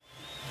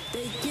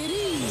Take it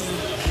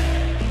easy.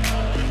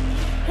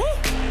 Woo.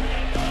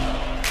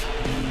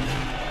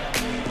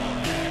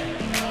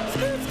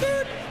 Scoot,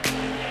 scoot.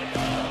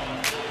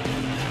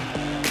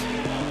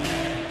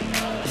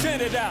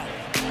 Chant it out.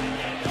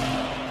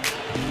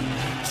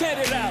 Chant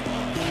it out.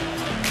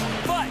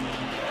 Fight.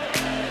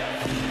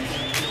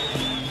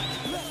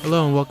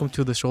 Hello and welcome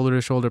to the Shoulder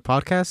to Shoulder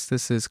podcast.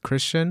 This is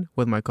Christian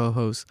with my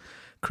co-hosts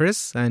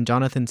Chris and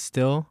Jonathan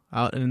Still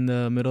out in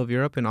the middle of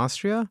Europe in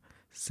Austria,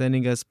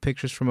 sending us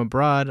pictures from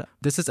abroad.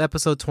 This is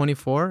episode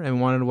 24 and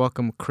wanted to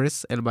welcome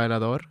Chris El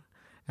Bailador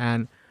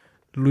and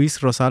Luis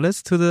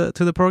Rosales to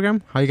the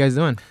program. How you guys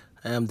doing?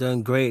 I'm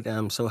doing great.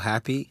 I'm so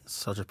happy.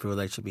 Such a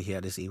privilege to be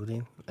here this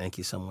evening. Thank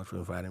you so much for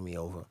inviting me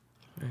over.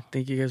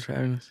 Thank you guys for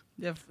having us.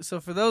 Yeah, so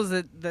for those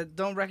that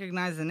don't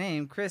recognize the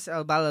name, Chris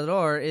El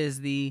Bailador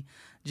is the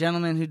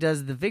gentleman who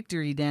does the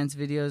victory dance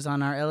videos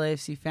on our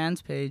LAFC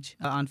fans page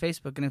on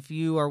Facebook. And if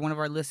you are one of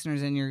our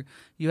listeners and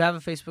you have a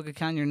Facebook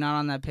account, you're not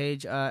on that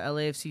page,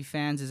 LAFC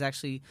fans has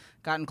actually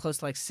gotten close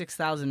to like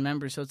 6,000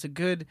 members. So it's a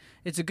good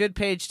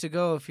page to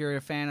go if you're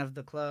a fan of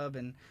the club.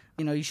 And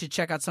you should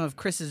check out some of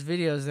Chris's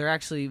videos. They're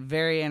actually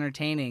very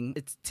entertaining.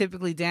 It's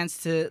typically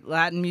danced to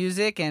Latin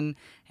music, and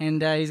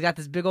he's got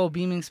this big old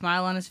beaming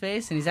smile on his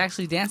face, and he's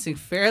actually dancing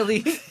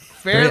fairly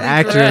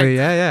accurately,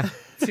 yeah.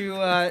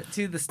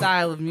 to the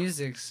style of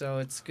music. So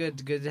it's good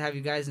to have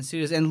you guys in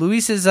studios. And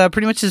Luis is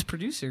pretty much his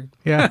producer.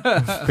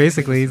 Yeah,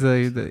 basically he's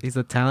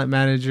a talent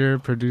manager,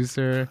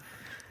 producer.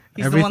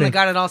 He's everything. The one that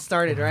got it all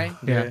started, right?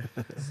 Yeah.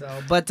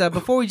 But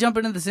before we jump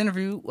into this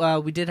interview,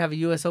 we did have a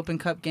U.S. Open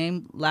Cup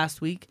game last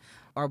week.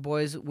 Our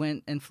boys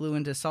went and flew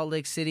into Salt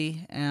Lake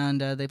City, and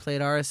they played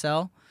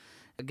RSL.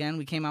 Again,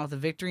 we came out with a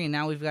victory, and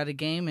now we've got a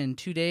game in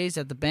 2 days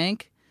at the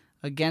Bank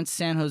against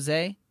San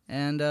Jose.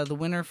 And the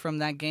winner from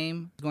that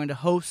game is going to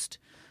host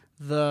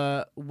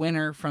the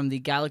winner from the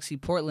Galaxy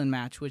Portland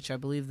match, which I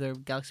believe the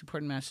Galaxy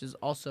Portland match is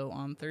also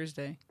on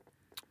Thursday.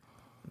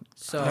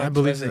 So I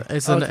believe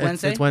it's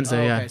Wednesday. It's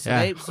Wednesday,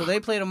 okay. So they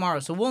play tomorrow.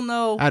 So we'll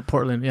know at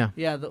Portland, yeah.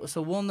 Yeah,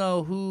 so we'll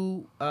know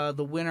who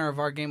the winner of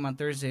our game on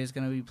Thursday is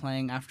going to be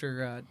playing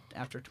after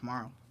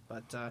tomorrow.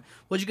 But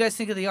what did you guys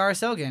think of the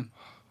RSL game?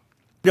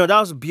 That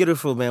was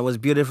beautiful, man. It was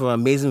beautiful,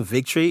 amazing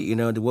victory.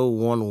 The way we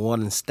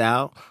won in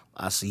style,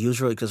 as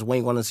usual. Because when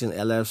you want to see an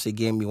LFC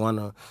game, you want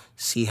to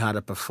see how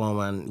they perform,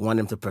 and you want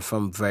them to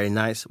perform very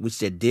nice, which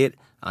they did,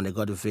 and they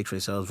got the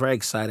victory. So I was very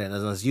excited,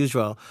 as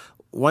usual.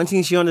 One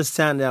thing you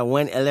understand that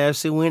when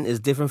LFC win is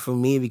different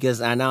from me, because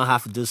I now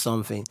have to do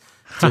something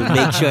to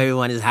make sure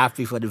everyone is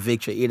happy for the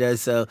victory.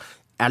 So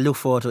I look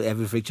forward to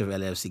every victory of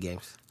LFC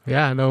games.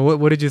 Yeah, no.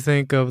 What did you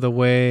think of the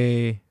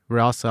way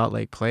Real Salt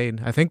Lake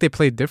played? I think they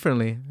played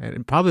differently,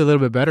 and probably a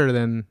little bit better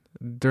than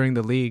during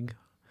the league,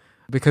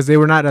 because they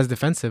were not as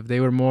defensive.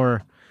 They were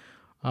more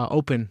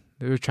open.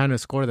 They were trying to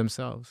score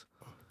themselves.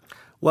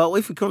 Well,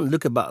 if you can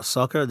look about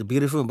soccer, the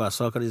beautiful thing about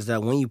soccer is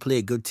that when you play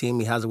a good team,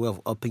 it has a way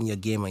of upping your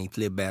game and you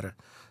play better.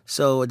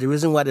 So the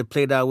reason why they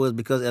play that way is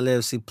because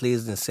LAFC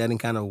plays in a certain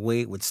kind of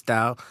way with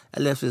style.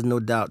 LAFC is no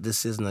doubt this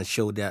season has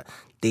showed that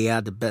they are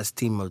the best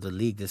team of the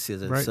league this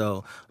season. Right.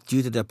 So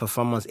due to their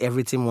performance,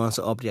 every team wants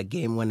to up their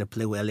game when they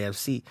play with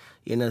LAFC.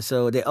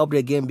 So they up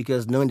their game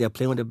because knowing they're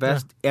playing with the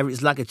best,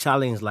 it's like a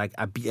challenge, like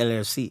I beat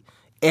LAFC.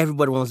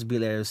 Everybody wants to beat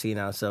LAFC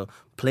now. So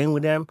playing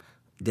with them,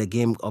 their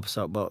game ups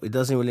up. But it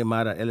doesn't really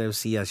matter.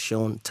 LAFC has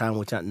shown time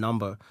without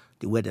number.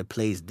 The way they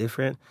play is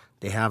different.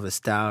 They have a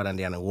style and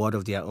they're on a word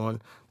of their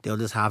own. They'll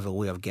just have a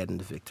way of getting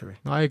the victory.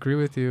 I agree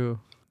with you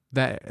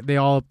that they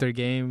all up their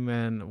game.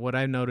 And what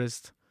I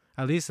noticed,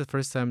 at least the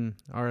first time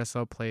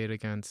RSL played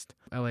against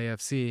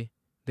LAFC,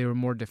 they were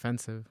more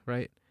defensive,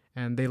 right?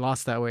 And they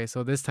lost that way.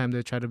 So this time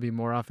they tried to be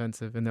more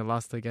offensive and they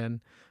lost again.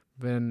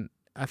 Then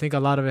I think a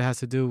lot of it has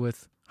to do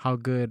with how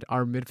good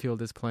our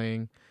midfield is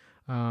playing.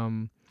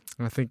 I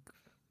think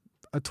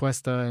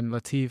Atuesta and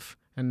Latif,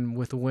 and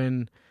with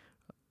Win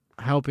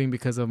helping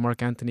because of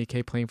Mark Anthony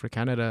K playing for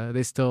Canada,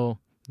 they still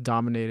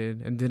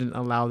dominated and didn't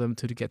allow them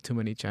to get too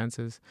many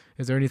chances.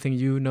 Is there anything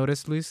you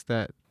noticed, Luis,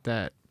 that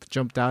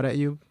jumped out at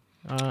you?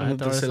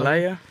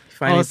 Celaya.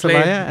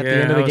 Celaya at the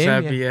end of the game?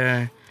 Happy,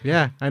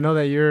 yeah, I know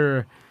that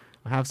you're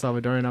half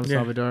Salvadorian, I'm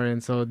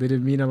Salvadorian, so did it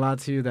mean a lot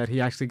to you that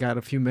he actually got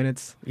a few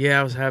minutes? Yeah,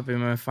 I was happy,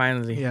 man,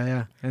 finally.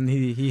 Yeah. And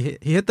he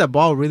hit that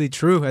ball really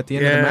true at the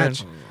end of the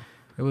match.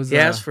 It was he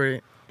asked for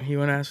it. He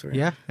went to ask for it.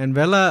 Yeah, and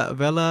Vela,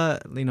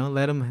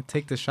 let him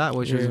take the shot,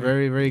 which was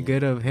very, very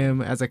good of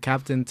him as a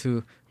captain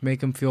to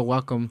make him feel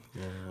welcome.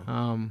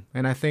 Yeah.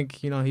 And I think,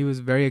 he was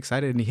very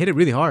excited, and he hit it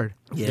really hard.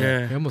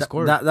 Yeah. He almost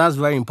scored. That's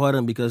very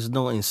important because,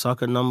 in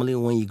soccer, normally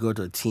when you go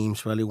to a team,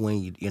 especially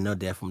when you're not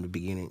there from the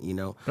beginning,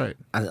 Right.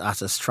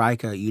 As a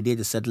striker, you need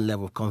a certain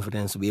level of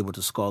confidence to be able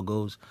to score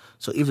goals.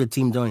 So if the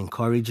team don't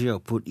encourage you or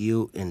put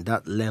you in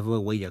that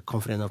level where you're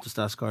confident enough to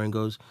start scoring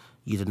goals,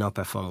 you did not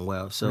perform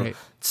well. So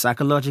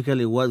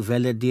psychologically, what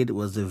Vela did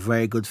was a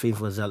very good thing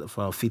for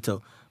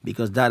Fito,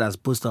 because that has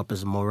boosted up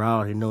his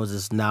morale. He knows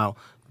it's now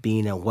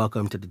being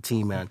welcome to the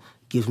team and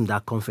gives him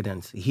that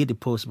confidence. He hit the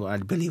post, but I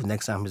believe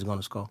next time he's going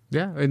to score.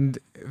 Yeah, and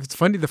it's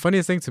funny. The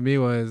funniest thing to me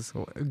was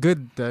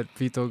good that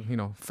Vito,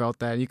 felt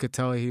that. You could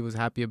tell he was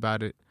happy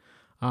about it.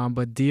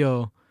 But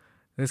Dio,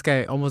 this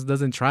guy almost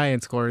doesn't try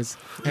and scores.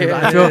 And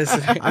Yeah,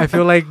 I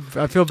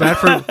feel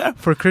bad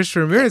for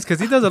Christian Ramirez because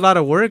he does a lot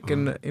of work,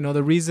 and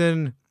the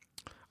reason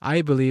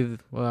I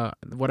believe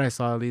what I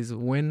saw at least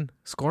win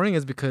scoring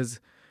is because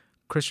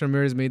Christian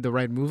Ramirez made the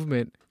right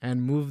movement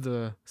and moved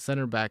the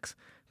center backs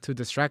to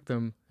distract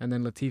them, and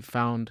then Latif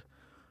found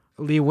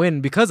Lee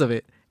Win because of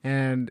it.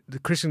 And the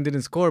Christian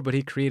didn't score, but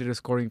he created a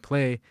scoring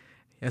play.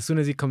 As soon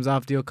as he comes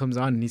off, Dio comes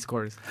on and he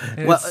scores.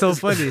 And it's so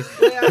funny.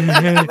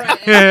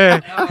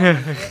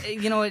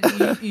 You know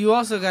what? You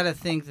also got to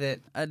think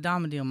that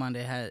Adama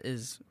Diomande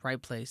is right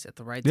place at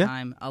the right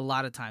time a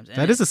lot of times. And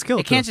that is a skill.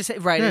 It can't just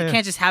it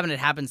can't just happen at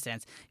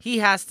happenstance. He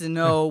has to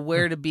know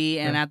where to be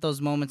and at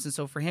those moments. And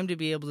so for him to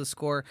be able to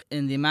score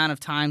in the amount of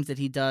times that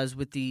he does,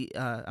 with the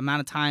amount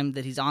of time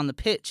that he's on the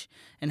pitch,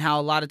 and how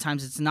a lot of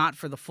times it's not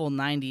for the full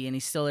 90, and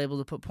he's still able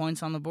to put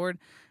points on the board.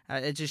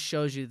 It just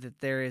shows you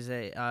that there is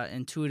a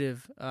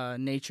intuitive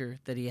nature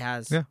that he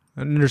has. Yeah,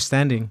 an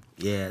understanding.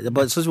 Yeah,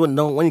 but since when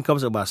it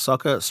comes about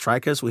soccer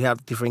strikers, we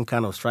have different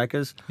kind of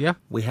strikers. Yeah,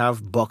 we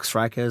have box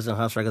strikers and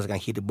half strikers that can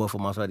hit the ball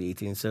from outside the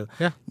 18. So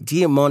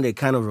Diomande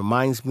kind of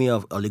reminds me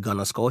of Ole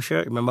Gunnar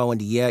Solskjaer. Remember when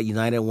the year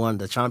United won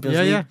the Champions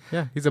League?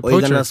 Yeah. He's a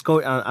poacher.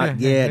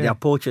 They're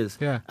poachers.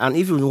 Yeah. And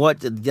if you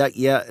watch that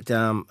year,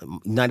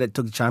 United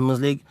took the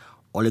Champions League,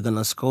 Ole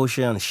Gunnar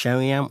Solskjaer and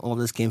Sheringham, all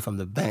this came from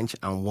the bench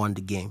and won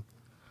the game.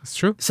 It's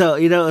true. So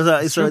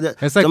it's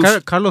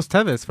like Carlos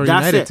Tevez for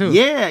United too.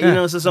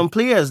 Yeah, so some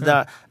players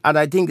that, and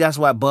I think that's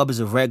why Bob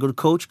is a very good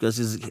coach,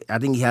 because I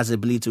think he has the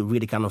ability to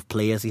read the kind of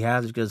players he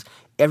has, because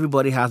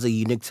everybody has a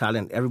unique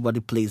talent.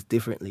 Everybody plays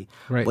differently,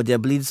 right? But the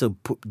ability to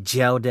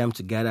gel them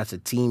together as a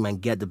team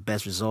and get the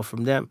best result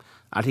from them,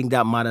 I think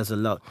that matters a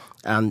lot.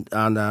 And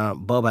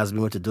Bob has been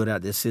able to do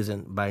that this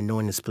season by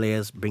knowing his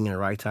players, bringing the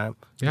right time,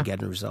 and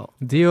getting the result.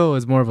 Dio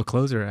is more of a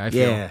closer, I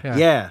feel.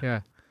 Yeah.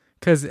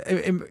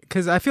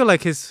 Because I feel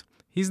like he's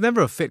never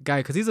a fit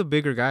guy, because he's a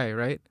bigger guy,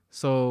 right?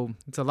 So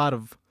it's a lot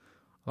of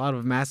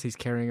mass he's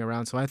carrying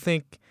around. So I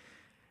think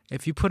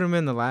if you put him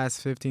in the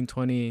last 15,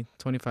 20,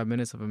 25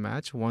 minutes of a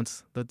match,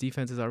 once the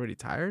defense is already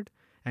tired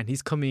and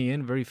he's coming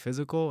in very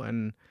physical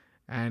and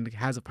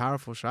has a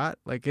powerful shot,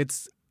 like it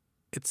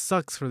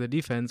sucks for the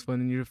defense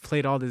when you've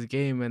played all this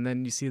game and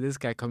then you see this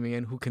guy coming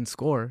in who can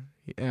score,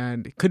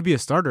 and it could be a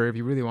starter if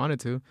he really wanted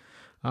to,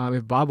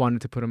 if Bob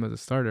wanted to put him as a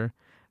starter.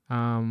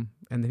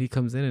 And then he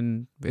comes in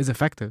and is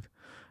effective,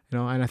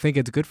 and I think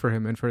it's good for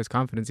him and for his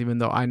confidence, even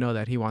though I know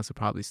that he wants to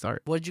probably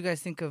start. What did you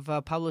guys think of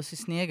Pablo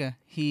Cisniega?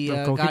 He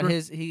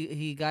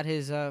got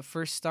his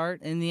first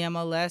start in the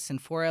MLS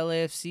and for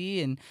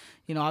LAFC, and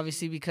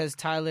obviously because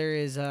Tyler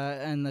is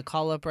in the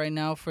call up right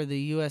now for the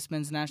U.S.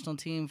 men's national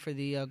team for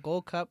the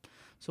Gold Cup.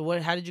 So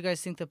how did you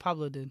guys think that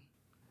Pablo did?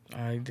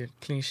 I did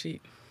clean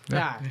sheet.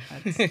 Yeah.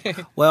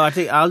 Well, I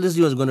think Aldis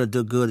was going to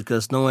do good,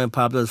 because knowing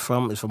Pablo is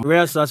from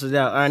Real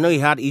Sociedad. I know he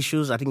had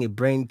issues. I think a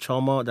brain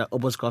trauma that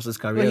almost cost his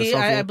career. Well,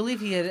 I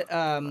believe he had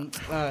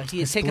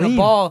taken a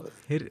ball.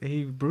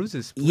 He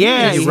bruises.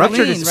 Yeah, he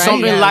ruptured his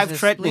something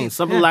life-threatening.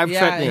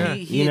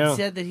 He had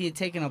said that he had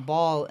taken a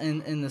ball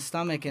in the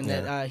stomach, and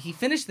that he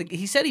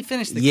said he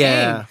finished the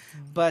game,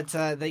 but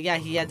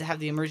he had to have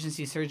the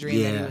emergency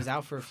surgery, and then he was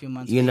out for a few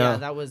months.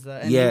 That was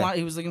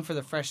he was looking for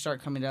the fresh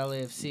start coming to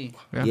LAFC.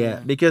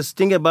 Because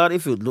think about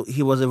if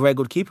he was a very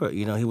good keeper.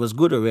 He was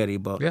good already,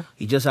 but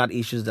he just had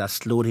issues that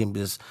slowed him.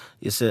 Because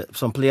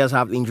some players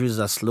have injuries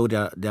that slow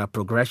their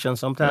progression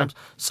sometimes.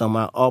 Some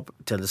are up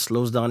till it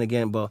slows down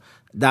again, but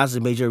that's the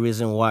major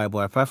reason why. But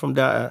apart from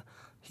that,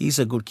 he's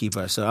a good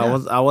keeper. So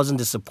I wasn't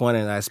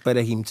disappointed. I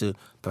expected him to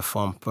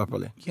perform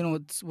properly.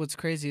 What's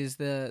crazy is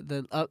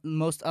the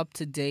most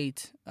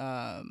up-to-date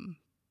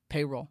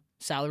payroll.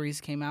 Salaries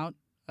came out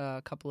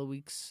a couple of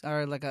weeks,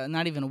 or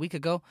not even a week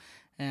ago.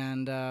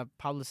 And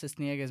Pablo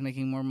Cisniega is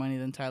making more money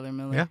than Tyler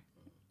Miller. Yeah.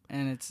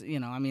 And it's,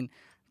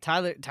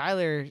 Tyler,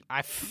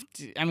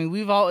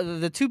 we've all,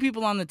 the two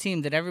people on the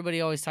team that everybody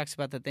always talks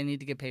about that they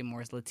need to get paid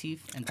more is Latif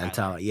and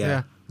Tyler.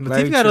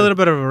 Latif got a little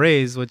bit of a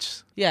raise,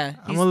 which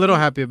I'm a little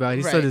happy about.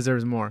 He still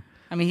deserves more.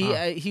 I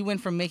mean, he went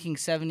from making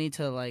 70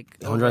 to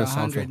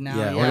 100 now.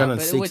 Yeah,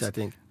 106, I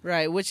think.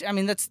 Right, which,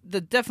 that's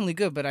definitely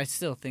good, but I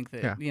still think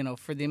that,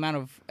 for the amount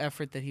of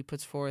effort that he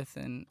puts forth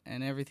and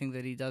everything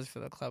that he does for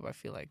the club, I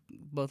feel like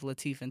both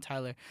Latif and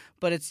Tyler.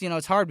 But it's,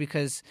 it's hard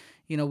because,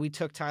 we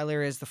took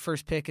Tyler as the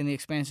first pick in the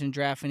expansion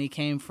draft, and he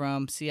came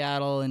from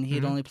Seattle, and he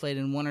had only played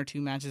in 1 or 2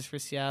 matches for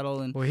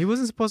Seattle. And he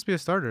wasn't supposed to be a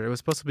starter. It was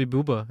supposed to be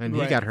Bouba, and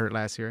he got hurt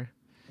last year.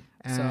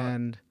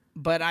 And...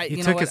 But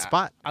he took his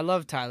spot. I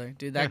love Tyler,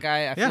 dude. That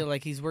guy, I feel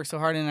like he's worked so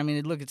hard, and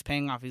it's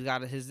paying off. He's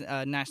got his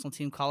national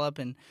team call up,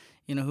 and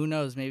who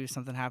knows? Maybe if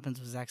something happens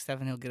with Zach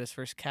Steffen, he'll get his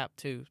first cap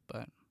too.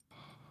 But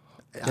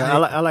Yeah,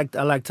 I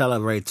like Tyler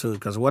Ray too,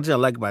 because what I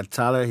like about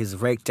Tyler, he's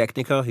very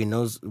technical. He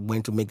knows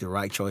when to make the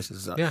right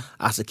choices. Yeah.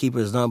 As a keeper,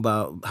 it's not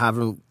about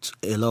having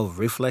a lot of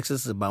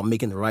reflexes. It's about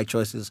making the right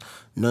choices,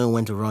 knowing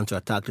when to run to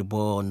attack the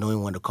ball,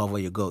 knowing when to cover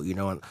your goal.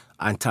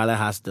 And Tyler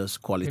has those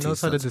qualities. He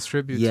knows how to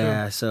distribute.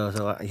 Yeah, too.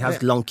 so he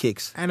has long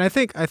kicks. And I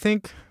think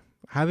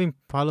having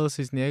Paulo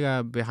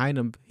Cisniega behind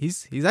him,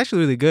 he's actually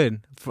really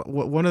good.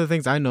 One of the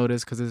things I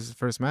noticed, because it's his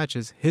first match,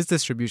 is his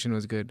distribution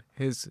was good.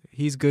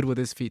 He's good with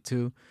his feet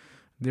too.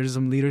 There's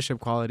some leadership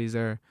qualities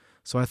there.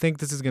 So I think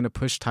this is going to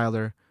push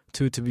Tyler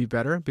to be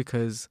better,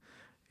 because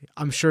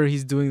I'm sure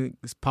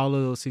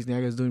Paulo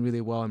Cisniega is doing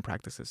really well in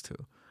practices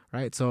too,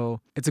 right?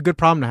 So it's a good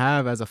problem to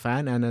have as a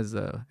fan and as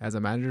a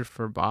manager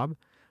for Bob,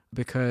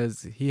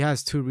 because he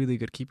has two really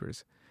good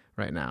keepers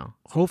right now.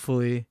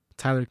 Hopefully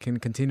Tyler can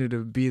continue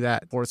to be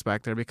that force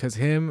back there, because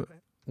him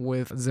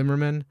with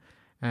Zimmerman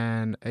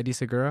and Eddie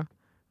Segura,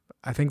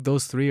 I think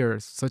those three are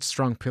such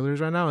strong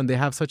pillars right now, and they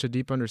have such a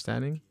deep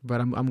understanding.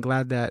 But I'm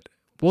glad that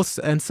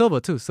and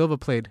Silva too. Silva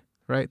played,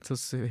 right? So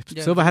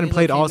Silva hadn't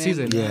played all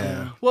season.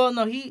 Yeah. Well,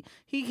 no, he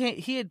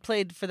had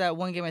played for that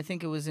one game. I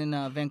think it was in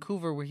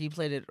Vancouver, where he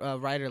played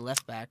at right or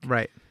left back.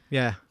 Right.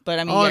 Yeah. But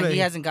I mean, Oh, yeah, no, he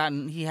hasn't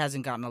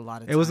gotten a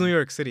lot of time. It was New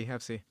York City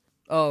FC.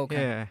 Oh, okay.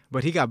 Yeah,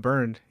 but he got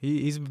burned.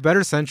 He's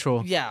better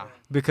central. Yeah.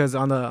 Because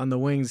on the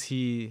wings,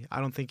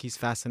 I don't think he's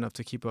fast enough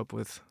to keep up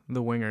with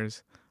the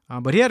wingers.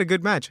 But he had a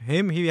good match.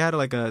 He had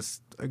like a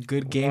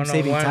good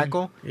game-saving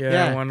tackle.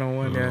 Yeah,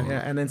 1-on-1, yeah.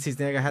 Yeah, and then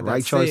Cisniega had that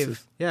Right save.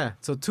 choices. Yeah,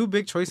 so two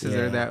big choices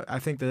there that I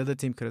think the other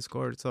team could have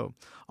scored. So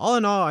all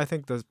in all, I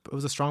think it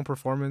was a strong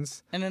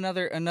performance. And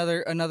another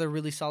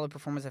really solid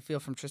performance, I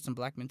feel, from Tristan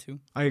Blackman too.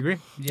 I agree.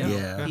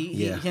 Yeah.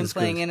 Him that's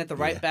playing good. in at the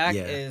right back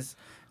Yeah.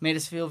 made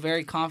us feel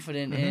very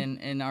confident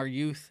in our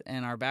youth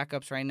and our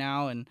backups right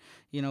now. And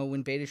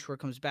when Beitashour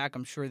comes back,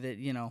 I'm sure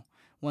that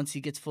once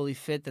he gets fully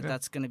fit,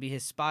 that's going to be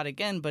his spot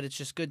again. But it's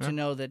just good to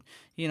know that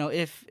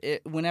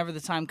whenever the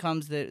time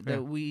comes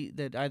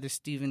that either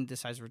Steven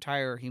decides to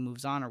retire or he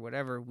moves on or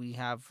whatever, we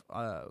have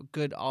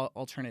good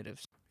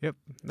alternatives. Yep.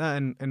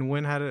 And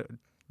Wynn had a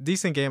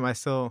decent game. I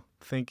still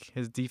think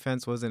his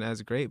defense wasn't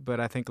as great, but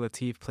I think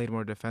Latif played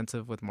more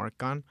defensive with Mark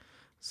gone.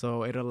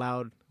 So it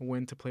allowed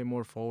Wynn to play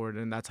more forward,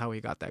 and that's how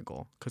he got that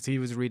goal, because he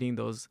was reading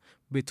those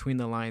between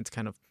the lines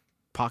kind of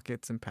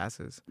pockets and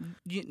passes.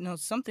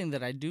 Something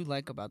that I do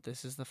like about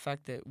this is the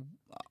fact that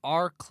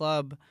our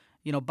club,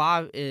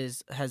 Bob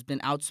has been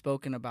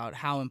outspoken about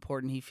how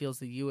important he feels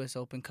the U.S.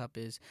 Open Cup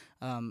is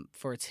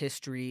for its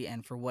history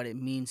and for what it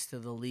means to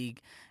the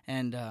league.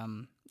 And,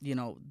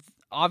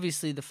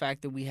 obviously the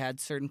fact that we had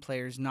certain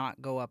players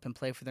not go up and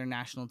play for their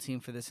national team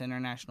for this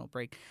international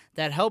break,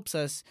 that helps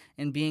us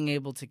in being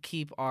able to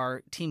keep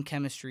our team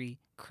chemistry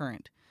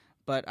current.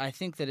 But I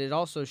think that it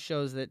also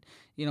shows that,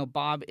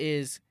 Bob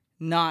is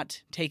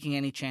not taking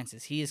any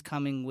chances. He is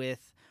coming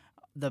with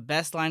the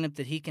best lineup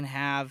that he can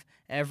have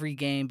every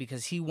game,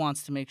 because he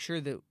wants to make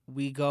sure that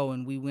we go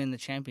and we win the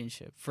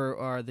championship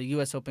or the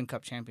U.S. Open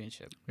Cup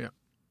championship. Yeah,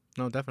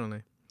 no,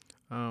 definitely.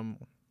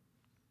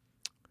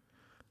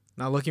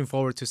 Now looking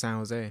forward to San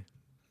Jose,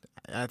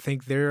 I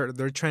think they're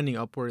trending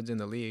upwards in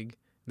the league.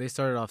 They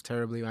started off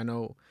terribly. I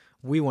know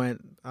we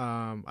went,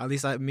 at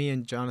least me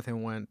and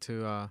Jonathan went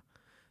to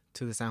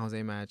the San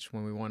Jose match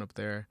when we went up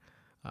there,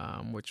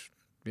 which,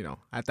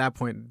 at that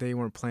point they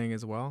weren't playing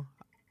as well.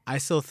 I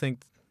still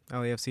think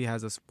LAFC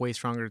has a way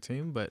stronger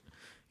team, but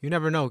you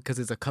never know, because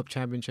it's a cup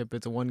championship.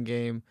 It's a one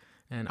game,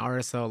 and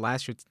RSL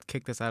last year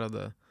kicked us out of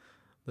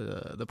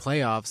the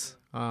playoffs.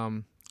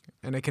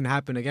 And it can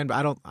happen again,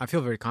 but I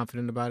feel very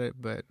confident about it.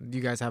 But do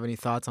you guys have any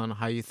thoughts on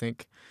how you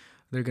think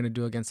they're going to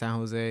do against San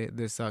Jose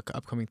this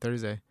upcoming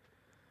Thursday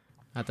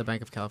at the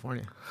Bank of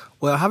California?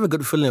 Well, I have a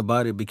good feeling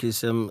about it,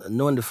 because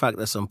knowing the fact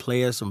that some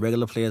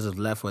regular players have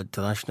left for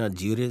international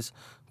duties,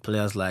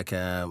 players like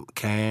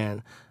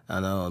Can,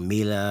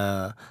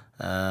 Mila,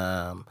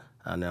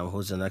 and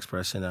who's the next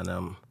person?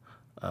 And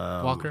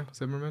Walker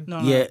Zimmerman?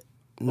 No. Yeah.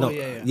 No, Oh,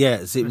 yeah.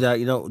 yeah. See,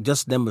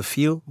 just name a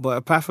few. But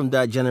apart from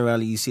that,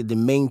 generally, you see the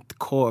main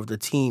core of the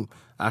team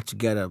are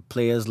together.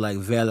 Players like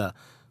Vela,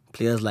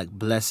 players like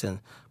Blessing,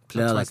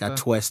 players like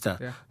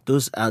Atuesta. Yeah.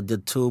 Those are the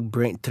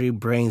three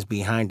brains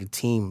behind the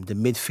team, the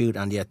midfield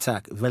and the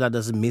attack. Vela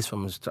doesn't miss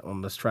from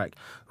the strike.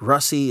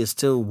 Rossi is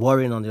still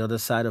worrying on the other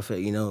side of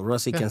it.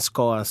 Rossi can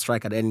score and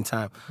strike at any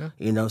time.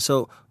 Yeah.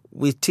 So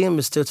we team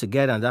is still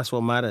together, and that's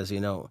what matters.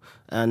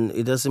 And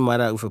it doesn't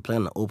matter if we're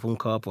playing an Open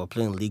Cup or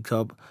playing League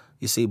Cup.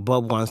 You see,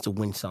 Bob wants to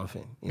win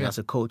something. As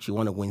a coach, you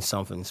want to win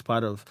something.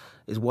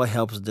 It's what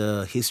helps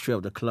the history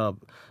of the club.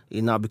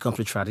 It now becomes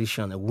a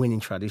tradition, a winning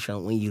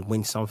tradition when you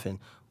win something.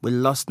 We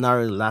lost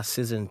narrowly last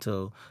season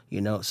so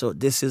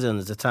this season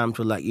is the time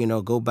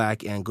to go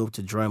back and go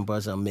to drawing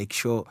boards and make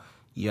sure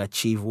you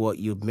achieve what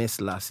you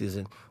missed last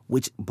season,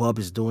 which Bob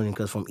is doing,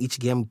 because from each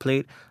game we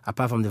played,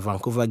 apart from the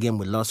Vancouver game,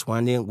 we lost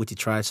one game, which he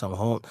tried some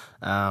home,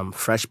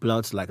 fresh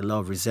bloods, like a lot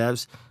of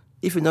reserves.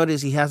 If you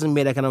notice, he hasn't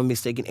made that kind of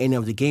mistake in any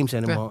of the games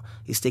anymore. Yeah.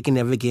 He's taking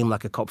every game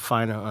like a cup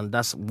final, and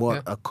that's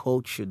what a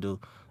coach should do.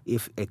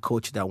 If a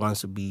coach that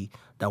wants to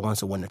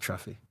win a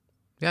trophy.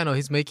 Yeah, no,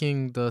 he's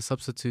making the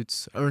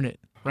substitutes earn it,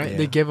 right? Yeah.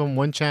 They give him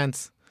one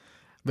chance,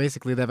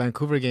 basically, that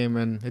Vancouver game,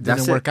 and it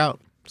That's didn't it. work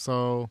out.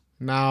 So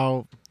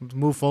now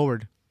move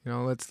forward.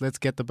 Let's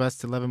get the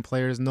best 11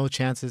 players. No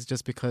chances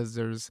just because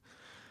there's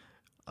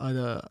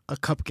a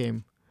cup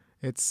game.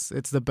 It's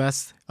the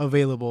best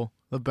available,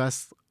 the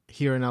best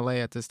here in LA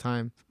at this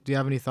time. Do you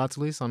have any thoughts,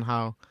 Luis, on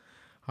how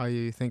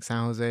you think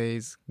San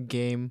Jose's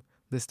game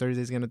this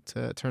Thursday is going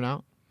to turn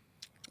out?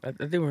 I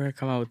think we're gonna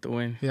come out with the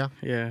win. Yeah?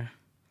 Yeah.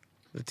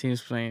 The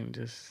team's playing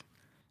just.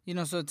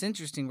 So it's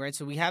interesting, right?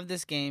 So we have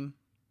this game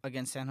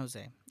against San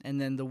Jose, and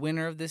then the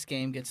winner of this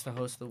game gets to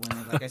host the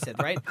winner, like I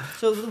said, right?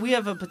 So we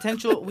have a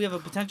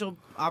potential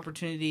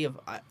opportunity of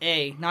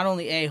not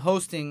only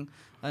hosting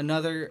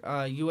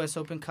another U.S.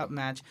 Open Cup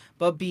match,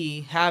 but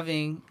B,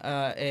 having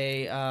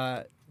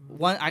I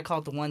call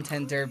it the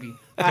 110 Derby.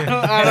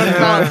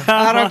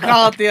 I don't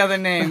call it the other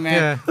name,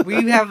 man. Yeah.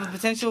 We have a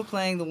potential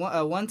playing the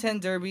 110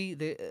 Derby.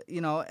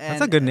 And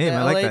That's a good name.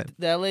 I like that.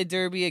 The LA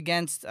Derby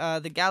against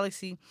the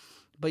Galaxy.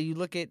 But you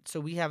look at, so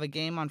we have a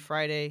game on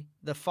Friday,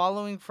 the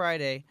following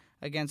Friday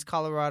against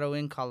Colorado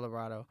in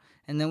Colorado,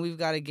 and then we've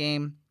got a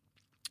game,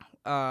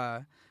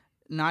 not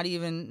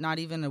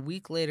even a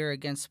week later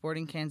against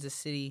Sporting Kansas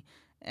City,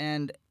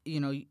 and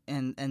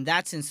and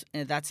that's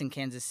in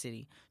Kansas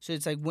City. So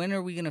it's like, when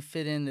are we gonna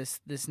fit in this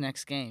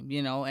next game?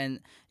 And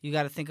you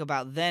got to think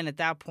about then at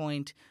that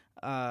point,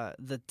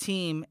 the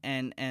team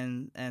and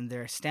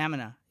their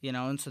stamina,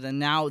 and so then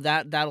now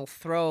that'll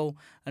throw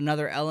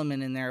another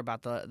element in there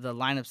about the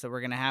lineups that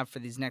we're gonna have for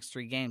these next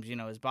 3 games.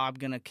 Is Bob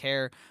gonna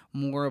care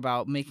more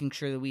about making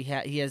sure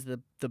that he has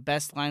the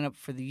best lineup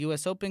for the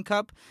U.S. Open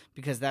Cup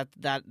because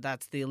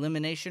that's the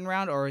elimination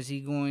round, or is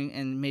he going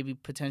and maybe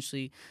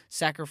potentially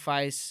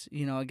sacrifice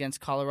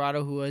against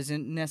Colorado, who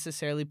isn't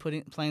necessarily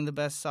playing the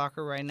best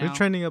soccer right now? They're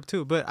trending up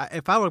too, but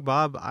if I were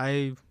Bob,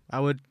 I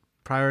would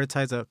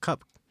prioritize a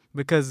cup.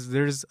 Because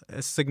there's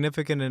a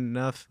significant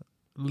enough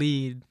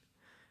lead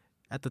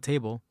at the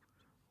table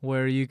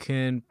where you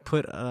can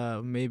put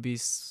maybe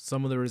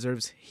some of the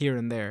reserves here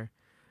and there,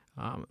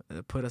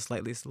 put a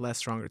slightly less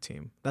stronger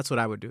team. That's what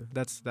I would do.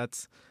 That's.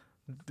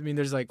 I mean,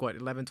 there's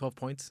 11, 12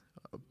 points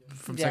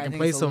from Yeah, I second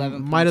think place, it's so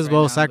 11 might points as right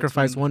well now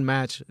sacrifice between- one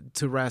match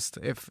to rest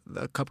if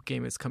the cup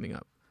game is coming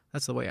up.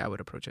 That's the way I would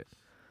approach it.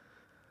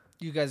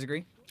 You guys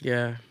agree?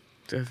 Yeah,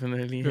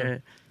 definitely. Yeah. They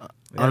have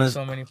Honest-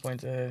 so many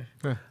points ahead.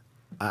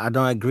 I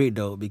don't agree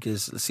though,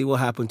 because see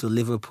what happened to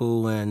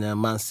Liverpool and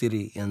Man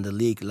City in the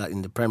league, like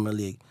in the Premier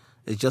League.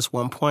 It's just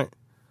 1 point.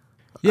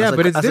 Yeah, As a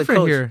but it's as a different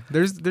coach. here.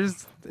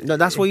 There's No,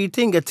 that's what you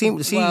think. A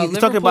team. See, Well, you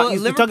talk about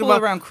Liverpool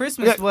around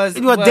Christmas was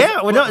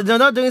there. They're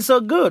not doing so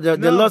good. They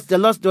No. lost.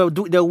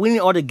 They're winning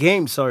all the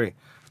games. Sorry,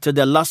 so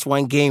they lost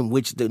one game,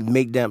 which they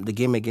make them the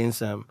game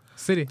against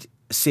City.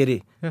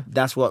 City. Yeah.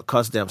 That's what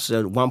cost them.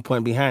 So 1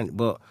 point behind.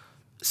 But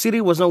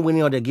City was not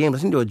winning all the games. I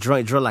think they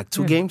were draw like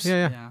 2 games.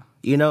 Yeah.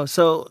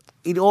 So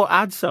it all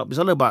adds up. It's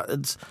all about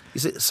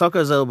soccer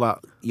is all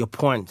about your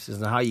points.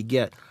 It's how you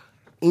get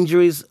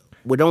injuries.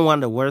 We don't want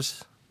the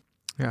worst.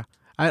 Yeah.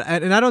 I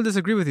don't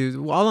disagree with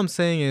you. All I'm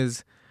saying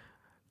is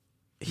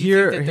You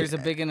here think that there's a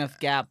big enough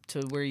gap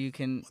to where you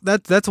can.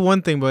 that's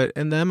one thing, but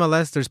in the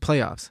MLS there's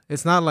playoffs.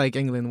 It's not like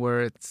England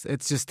where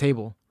it's just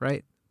table,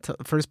 right?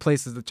 First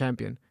place is the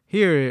champion.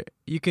 Here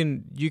you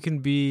can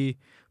be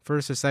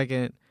first or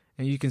second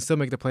and you can still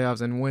make the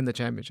playoffs and win the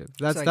championship.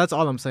 That's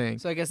all I'm saying.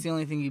 So I guess the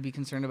only thing you'd be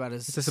concerned about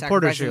is It's a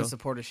supporter sacrificing shield. the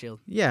supporter shield.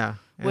 Yeah.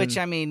 Which,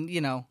 and I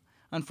mean,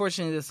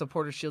 unfortunately, the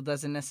supporter shield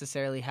doesn't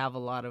necessarily have a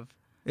lot of.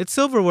 it's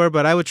silverware,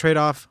 but I would trade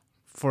off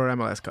for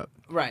MLS Cup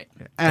Right.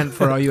 and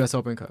for a US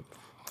Open Cup.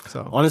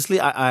 So Honestly,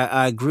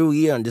 I agree with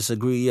you and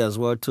disagree with you as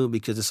well too,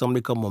 because there's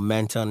something called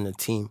momentum in the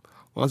team.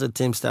 Once a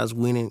team starts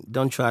winning,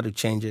 don't try to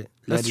change it.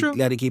 That's true.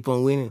 Let it keep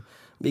on winning,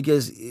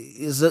 because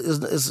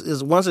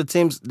it's once a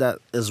team that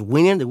is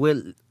winning the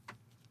way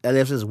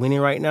LAFC is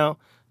winning right now,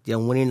 they're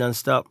winning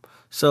nonstop.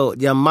 So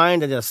their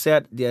mind that they're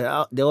set, they're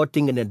all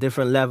thinking at a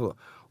different level.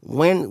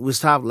 When we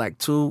have like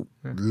 2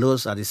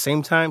 lows at the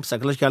same time,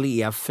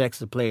 psychologically it affects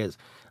the players,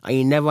 and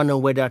you never know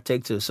where that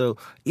takes to. So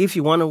if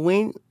you want to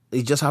win,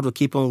 you just have to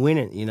keep on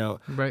winning.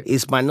 Right.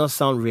 It might not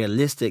sound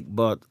realistic,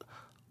 but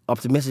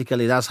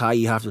optimistically, that's how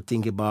you have to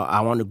think about.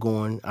 I want to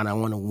go in and I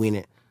want to win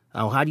it.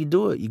 And how do you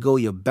do it? You go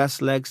your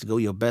best legs, you go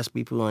your best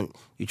people, and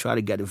you try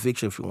to get the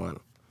victory if you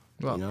want.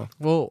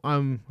 Well,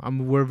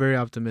 we're very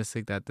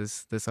optimistic that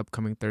this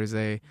upcoming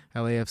Thursday,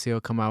 LAFC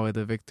will come out with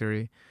a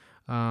victory.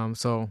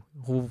 So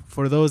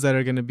for those that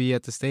are going to be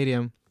at the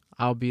stadium,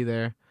 I'll be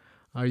there.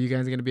 Are you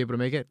guys going to be able to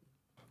make it?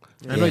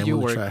 I know Yeah, you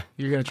I'm gonna work. try.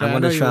 You're going to try. I'm I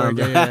know gonna you try. work.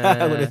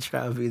 Yeah. I'm gonna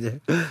try to be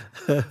there.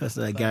 That's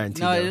not a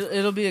guarantee. No, though.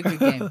 it'll be a good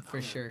game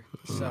for sure.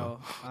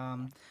 So,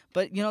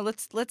 but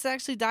let's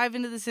actually dive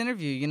into this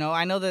interview.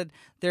 I know that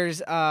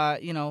there's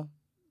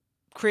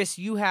Chris,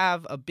 you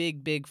have a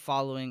big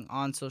following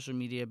on social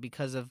media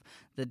because of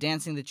the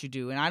dancing that you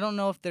do, and I don't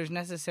know if there's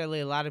necessarily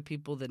a lot of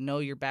people that know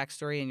your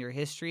backstory and your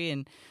history,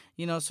 and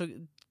so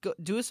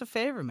do us a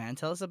favor, man.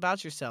 Tell us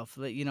about yourself.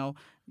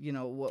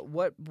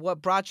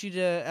 what brought you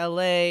to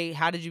LA?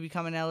 How did you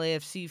become an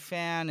LAFC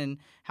fan, and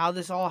how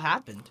this all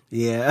happened?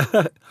 Yeah.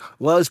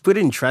 Well, it's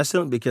pretty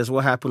interesting because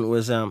what happened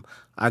was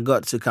I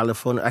got to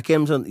California. I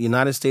came to the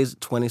United States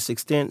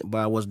 2016, but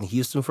I was in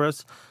Houston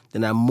first.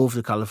 Then I moved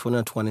to California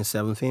in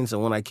 2017. So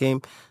when I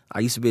came, I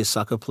used to be a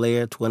soccer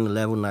player.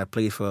 2011, I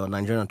played for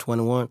Nigeria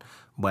 21,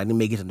 but I didn't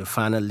make it to the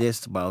final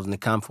list. But I was in the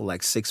camp for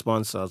like 6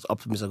 months, so I was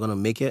optimistic I'm going to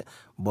make it,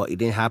 but it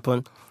didn't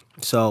happen.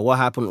 So what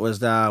happened was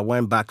that I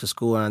went back to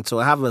school, and so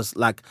I have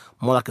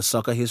more like a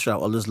soccer history. I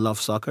always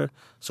loved soccer.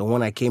 So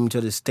when I came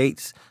to the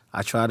States,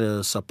 I tried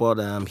to support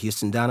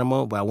Houston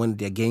Dynamo, but I went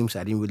to their games.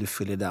 I didn't really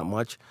feel it that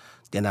much.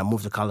 Then I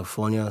moved to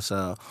California.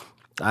 So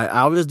I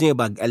always knew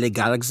about LA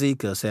Galaxy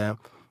because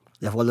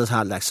they've always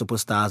had like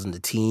superstars in the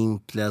team,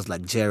 players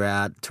like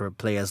Gerrard,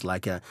 players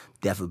like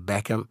David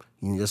Beckham.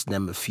 You can just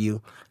name a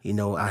few.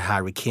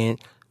 Harry Kane.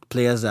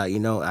 Players that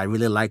I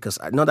really like, cause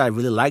not that I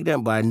really like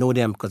them, but I know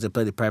them because they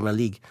play the Premier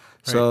League.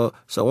 Right.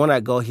 So when I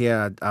go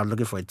here, I'm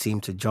looking for a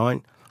team to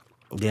join.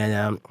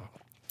 Then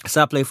I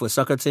started playing for a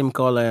soccer team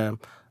called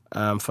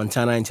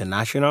Fontana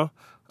International,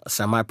 a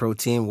semi-pro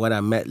team. When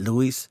I met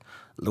Luis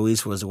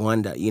was the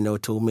one that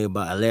told me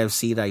about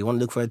LAFC, that you want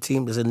to look for a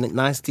team. There's a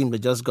nice team that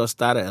just got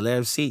started,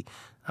 LAFC.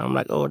 I'm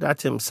like, oh, that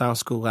team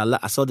sounds cool.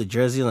 I saw the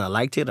jersey and I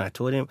liked it. And I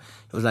told him,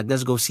 it was like,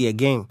 let's go see a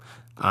game.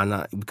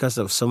 And because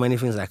of so many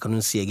things, I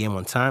couldn't see a game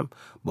on time.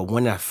 But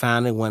when I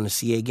finally went to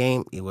see a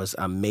game, it was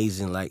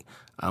amazing. Like,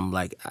 I'm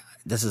like,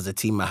 this is the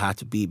team I had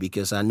to be,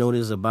 because I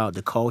noticed about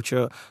the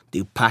culture,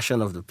 the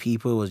passion of the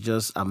people was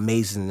just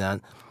amazing.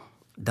 And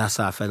that's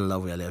how I fell in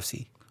love with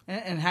LFC.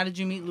 And how did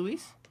you meet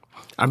Luis?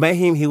 I met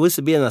him. He used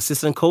to be an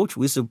assistant coach.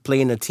 We used to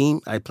play in the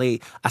team. I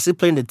still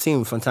play in the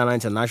team, Fontana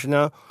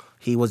International.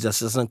 He was the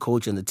assistant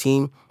coach in the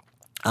team.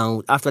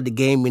 After the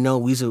game,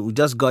 we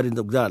just got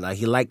into that. Like,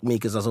 he liked me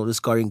because I was always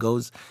scoring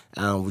goals,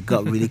 and we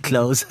got really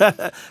close.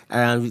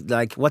 And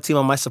like, what team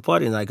am I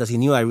supporting? Like, because he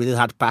knew I really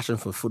had passion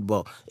for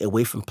football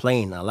away from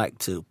playing. I like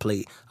to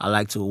play. I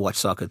like to watch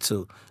soccer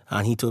too.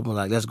 And he told me,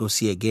 like, let's go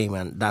see a game,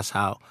 and that's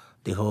how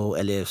the whole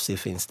LAFC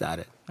thing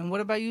started. And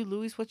what about you,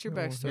 Luis? What's your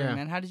backstory,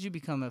 man? How did you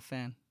become a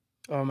fan?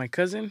 Oh, my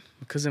cousin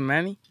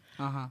Manny.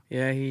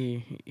 Yeah,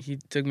 he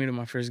took me to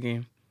my first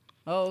game.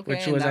 Oh, okay.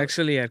 Which was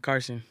actually at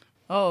Carson.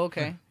 Oh,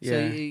 okay. Yeah.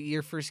 So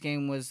your first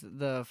game was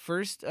the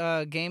first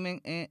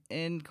game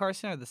in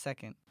Carson, or the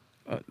second?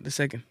 The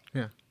second.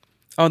 Yeah.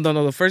 Oh,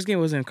 no, the first game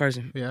was in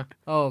Carson. Yeah.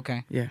 Oh,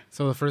 okay. Yeah.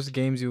 So the first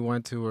games you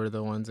went to were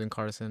the ones in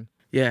Carson.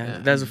 Yeah,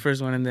 that's the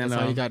first one, and then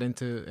that's how you got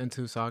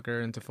into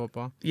soccer, into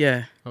football.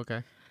 Yeah.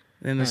 Okay.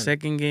 Then the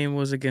second game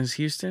was against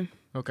Houston.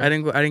 Okay. I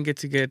didn't get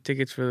to get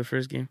tickets for the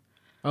first game.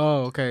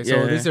 Oh, okay.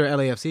 So these are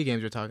LAFC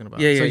games you're talking about.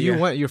 Yeah, so you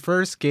went. Your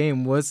first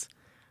game was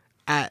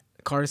at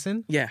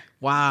Carson? Yeah.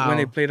 Wow. When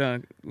they played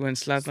when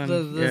Zlatan.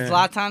 The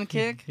Zlatan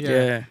kick?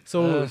 Yeah.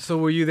 So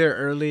were you there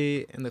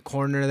early in the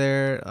corner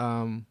there?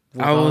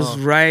 I was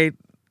right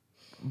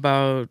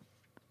about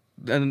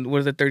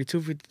where the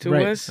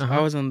 32-52 was. I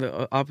was on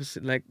the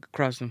opposite, like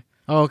across them.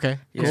 Oh, okay.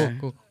 Yeah.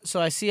 Cool.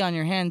 So I see on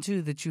your hand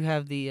too that you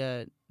have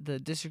the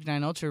District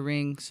 9 Ultra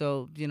ring.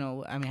 So,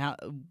 how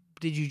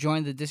did you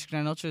join the District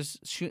 9 Ultras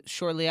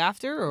shortly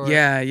after? Or?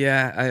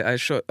 Yeah.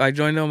 I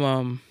joined them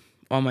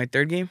on my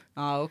third game.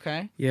 Oh,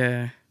 okay.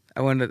 Yeah,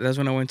 that's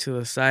when I went to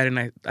the side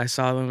and I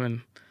saw them,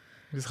 and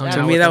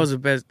to me that was the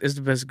best. It's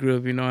the best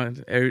group, They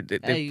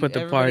put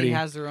the party. Everybody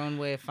has their own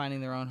way of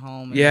finding their own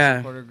home.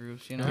 And supporter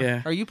groups,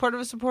 Yeah. Are you part of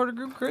a supporter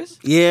group, Chris?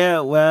 Yeah.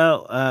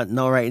 Well,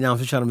 no. Right now, I'm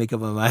just trying to make up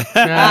my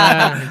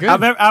mind. Good.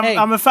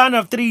 I'm a fan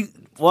of three.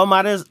 What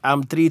matters?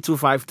 I'm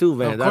 3252,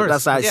 man.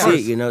 That's how I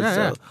see it,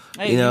 Yeah.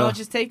 Hey,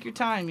 just take your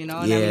time,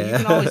 And you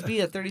can always be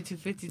a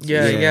 3252.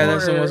 Yeah,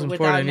 that's the most without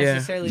important.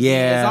 Necessarily being,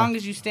 as long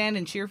as you stand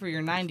and cheer for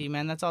your 90,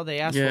 man. That's all they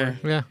ask for.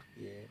 Yeah.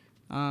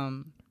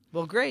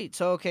 Well, great.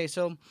 So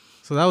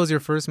that was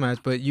your first match,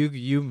 but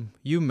you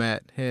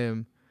met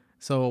him.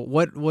 So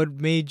what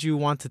made you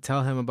want to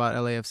tell him about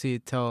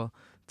LAFC? Tell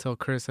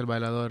Chris El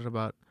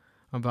Bailador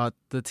about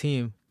the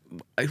team.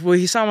 Well,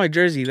 he saw my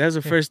jersey. That's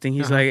the first thing.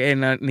 He's like,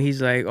 and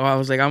he's like, I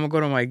was like, I'm gonna go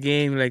to my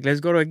game. Like,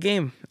 let's go to a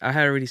game. I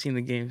had already seen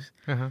the games,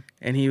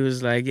 and he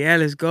was like, yeah,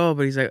 let's go.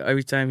 But he's like,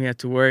 every time he had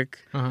to work,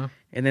 and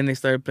then they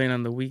started playing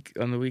on the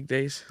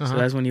weekdays. So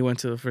that's when he went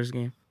to the first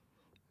game.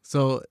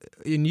 So,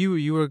 and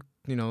you were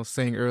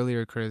saying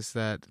earlier, Chris,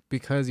 that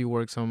because you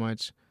work so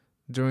much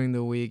during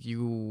the week,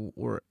 you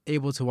were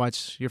able to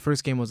watch. Your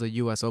first game was a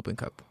U.S. Open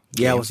Cup.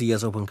 Yeah, it was the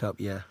U.S. Open Cup,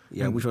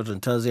 which was on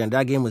Thursday. And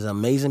that game was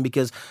amazing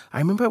because I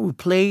remember we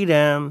played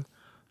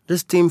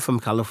this team from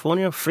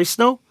California,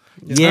 Fresno.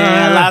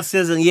 Last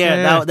season.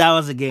 That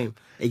was a game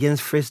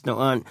against Fresno.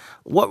 And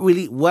what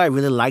I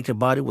really liked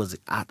about it was the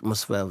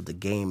atmosphere of the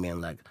game,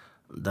 man. Like,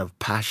 the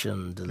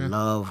passion, the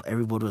love.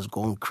 Everybody was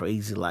going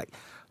crazy. Like,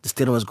 the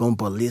stadium was going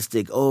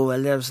ballistic. Oh,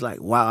 LFC, like,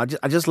 wow.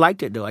 I just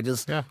liked it, though. I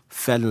just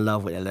fell in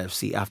love with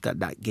LFC after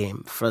that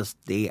game. First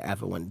day I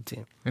ever won the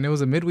team. And it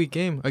was a midweek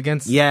game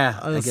against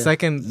a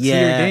second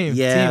tier game.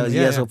 Yeah, it was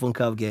US Open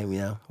Cup game,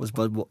 It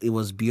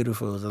was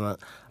beautiful.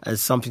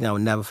 It's something I will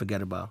never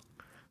forget about.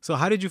 So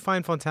how did you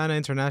find Fontana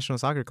International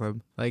Soccer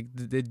Club? Like,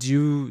 did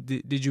you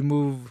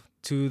move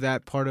to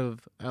that part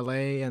of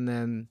LA and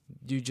then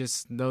you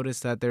just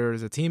noticed that there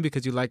was a team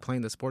because you like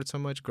playing the sport so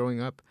much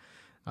growing up?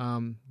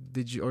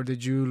 Did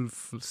you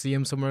see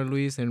him somewhere,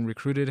 Luis, and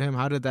recruited him?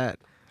 How did that?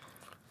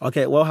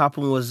 Okay, what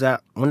happened was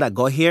that when I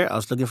got here, I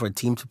was looking for a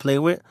team to play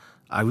with.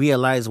 I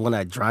realized when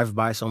I drive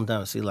by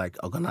sometimes, I see like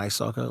organized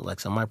soccer, like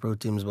semi-pro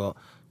teams, but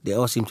they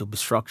all seem to be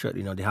structured.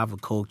 You know, they have a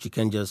coach. You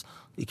can't just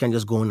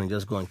go in and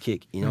just go and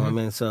kick. You know what I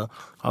mean? So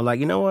I'm like,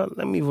 you know what?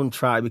 Let me even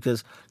try,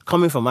 because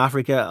coming from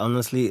Africa,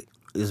 honestly,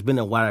 it's been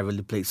a while I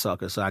really played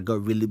soccer. So I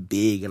got really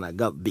big and I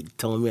got big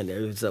tummy and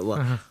everything.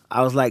 So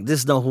I was like,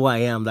 this is not who I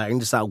am. Like, I can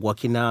just start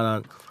working out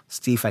and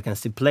see if I can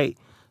still play.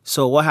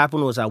 So what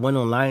happened was I went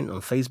online on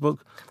Facebook.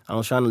 I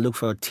was trying to look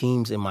for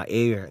teams in my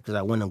area because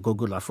I went on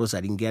Google. At first, I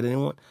didn't get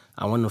anyone.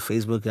 I went on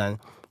Facebook and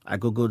I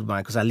Googled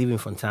because I live in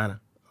Fontana.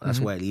 That's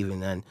where I live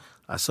in. And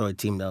I saw a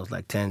team that was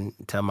like 10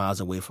 miles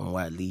away from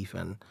where I live.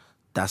 And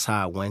that's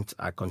how I went.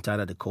 I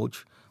contacted the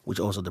coach, which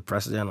also the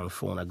president, on the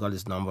phone. I got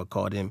his number,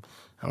 called him.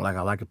 I'm like,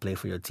 I'd like to play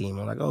for your team.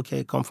 I'm like,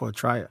 okay, come for a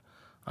tryout.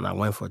 And I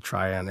went for a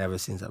tryout, and ever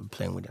since I've been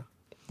playing with them.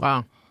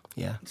 Wow.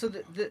 Yeah. So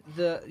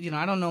the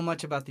I don't know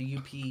much about the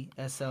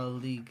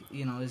UPSL league.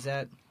 Is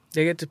that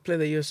They get to play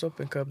the U.S.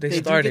 Open Cup. They do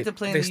started. get to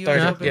play in They the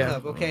started, US Open yeah.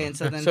 Cup? Okay, and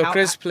so then So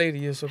Chris played the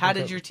U.S. Open Cup. how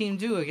did your team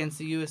do against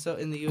the USO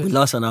in the US? We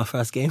lost on our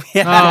first game.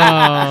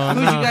 Oh,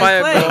 Who'd you no.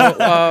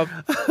 guys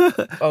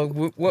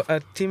play? A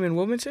team in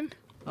Wilmington?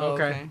 Oh,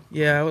 Okay.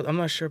 Yeah, I'm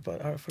not sure,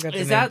 but I forgot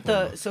Is the name.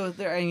 that so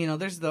there?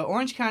 There's the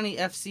Orange County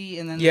FC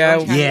and then the Yeah,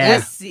 Orange County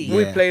yeah. SC. Yeah.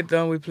 We played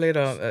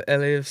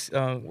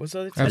LAFC. What's the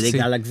other team? LA FC.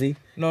 Galaxy.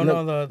 No,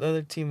 No. the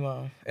other team,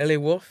 LA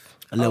Wolf.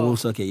 LA Oh.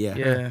 Wolves, okay, yeah.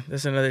 Yeah,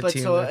 that's another But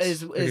team. so that's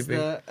is pretty big.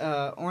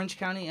 the Orange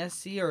County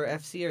SC or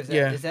FC, or is that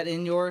Yeah. is that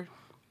in your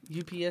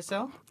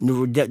UPSL?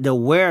 No, but the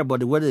way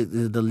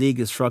the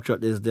league is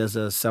structured is there's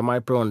a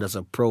semi-pro and there's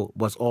a pro,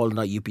 but it's all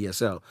not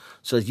UPSL.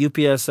 So it's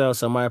UPSL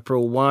Semi-Pro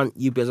 1,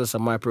 UPSL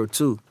Semi-Pro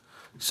 2.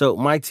 So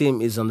my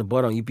team is on the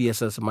bottom,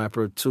 UPSL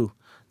Semi-Pro 2.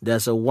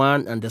 There's a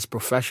 1 and there's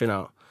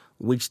professional,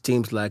 which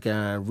teams like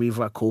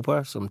Riva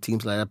Copa, some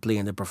teams like that play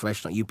in the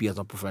professional,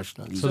 UPSL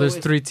professional league. So there's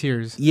 3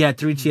 tiers. Yeah,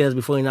 3 tiers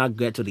before you now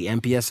get to the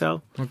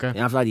MPSL. Okay. And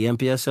after the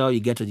MPSL, you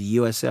get to the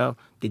USL,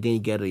 then you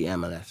get to the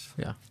MLS.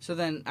 Yeah. So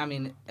then,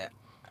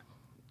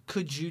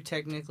 could you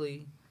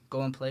technically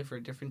go and play for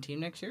a different team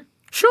next year?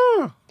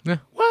 Sure. Yeah.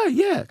 Well,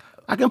 yeah.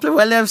 I can play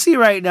with LFC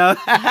right now.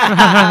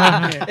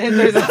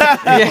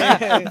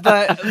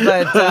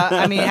 But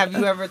have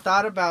you ever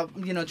thought about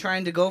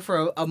trying to go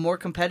for a more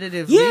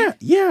competitive league?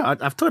 Yeah.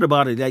 I've thought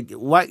about it. Like,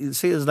 what you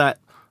say is that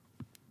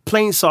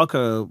playing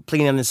soccer,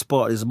 playing any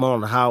sport is more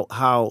on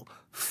how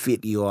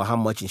fit you are, how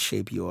much in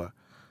shape you are.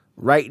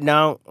 Right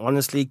now,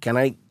 honestly, can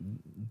I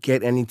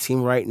get any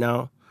team right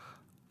now?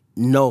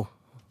 No.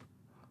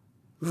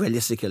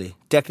 Realistically.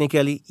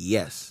 Technically,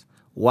 yes.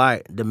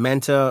 Why? The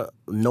mental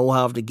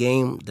know-how of the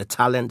game, the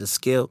talent, the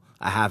skill,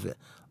 I have it.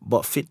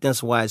 But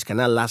fitness-wise,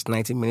 can I last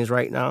 90 minutes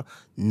right now?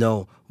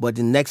 No. But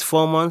the next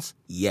 4 months,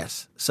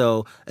 yes.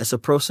 So it's a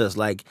process.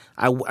 Like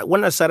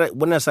when I started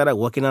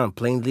working out and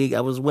playing league,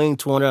 I was weighing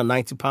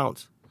 290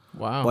 pounds.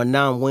 Wow. But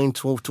now I'm weighing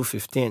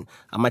 215,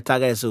 and my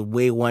target is to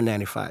weigh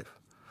 195.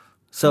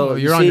 So Oh,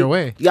 you're you on see, your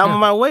way. Yeah, I'm Yeah. on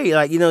my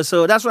way.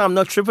 So that's why I'm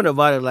not tripping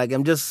about it. Like,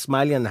 I'm just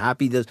smiling and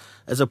happy.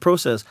 It's a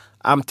process.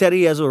 I'm 30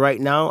 years old right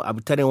now. I'll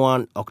be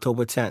 31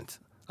 October 10th.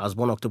 I was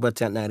born October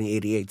 10th,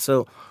 1988.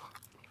 So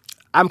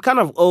I'm kind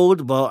of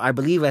old, but I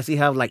believe I still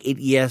have like 8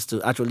 years to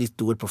actually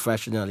do it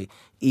professionally.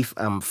 If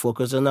I'm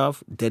focused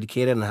enough,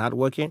 dedicated, and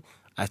hardworking,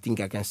 I think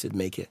I can still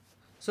make it.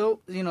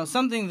 So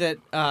something that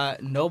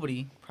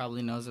nobody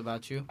probably knows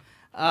about you.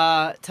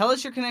 Tell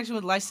us your connection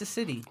with Leicester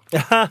City.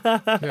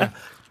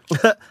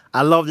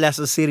 I love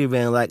Leicester City,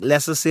 man. Like,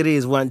 Leicester City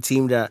is one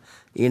team that,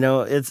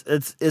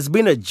 it's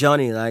been a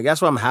journey. Like,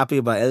 that's why I'm happy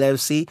about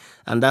LFC,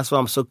 and that's why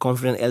I'm so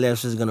confident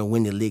LFC is going to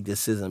win the league this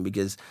season,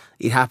 because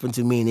it happened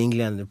to me in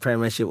England, the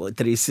Premiership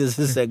 3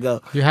 seasons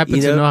ago. You happen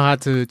to know how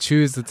to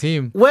choose the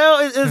team. Well,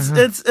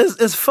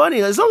 it's funny.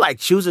 It's not like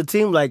choose a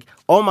team. Like,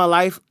 all my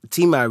life,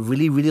 team I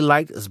really, really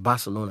liked is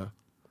Barcelona.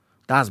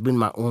 That's been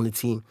my only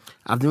team.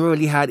 I've never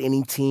really had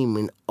any team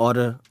in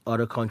other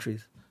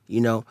countries.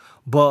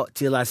 But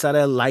till I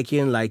started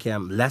liking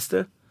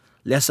Leicester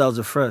was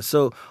the first.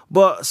 So,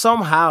 but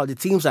somehow the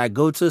teams I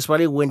go to,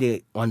 especially when they're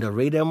on the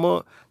radar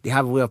more, they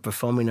have a way of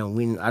performing and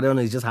winning. I don't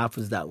know, it just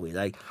happens that way.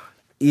 Like,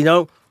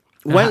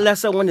 when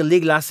Leicester won the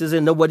league last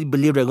season, nobody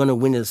believed they were going to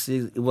win the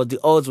season. The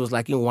odds was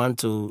like in 1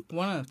 to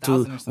 1 in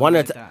 1,000 or something one.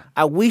 like that.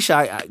 I wish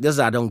I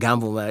don't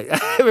gamble, man.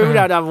 Maybe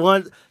I'd have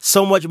won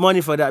so much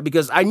money for that,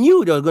 because I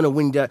knew they were going to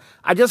win that.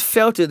 I just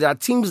felt it. That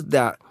teams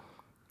that.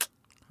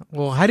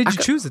 Well, how did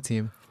you choose the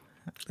team?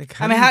 Like,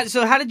 How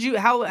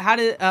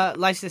did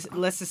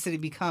Leicester City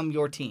become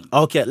your team?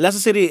 Okay, Leicester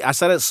City, I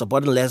started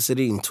supporting Leicester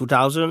City in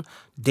 2000.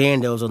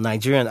 Then there was a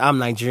Nigerian, I'm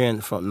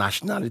Nigerian from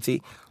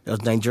nationality. There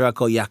was a Nigerian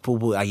called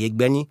Yakubu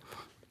Ayegbeni.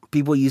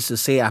 People used to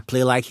say I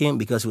play like him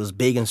because he was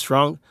big and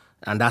strong.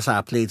 And that's how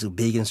I played to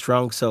big and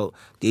strong. So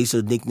they used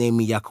to nickname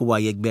me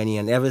Yakuba Yegbeni.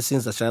 And ever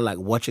since I started like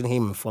watching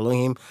him and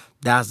following him,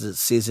 that's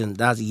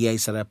the year I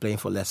started playing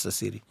for Leicester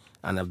City.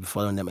 And I've been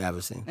following them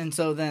ever since. And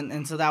so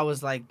that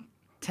was like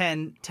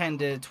 10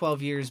 to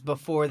 12 years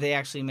before they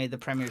actually made the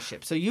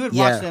Premiership. So you would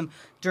watch them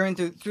through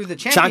the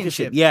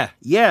championship.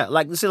 Yeah.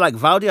 Like you see, like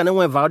Valdi. I know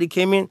when Valdi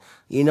came in,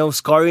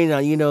 scoring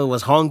and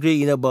was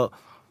hungry, but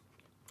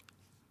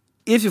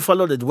if you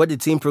follow the way the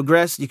team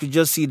progressed, you could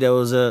just see there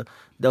was a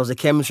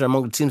chemistry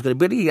among the teams. Because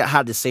they really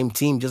had the same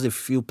team, just a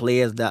few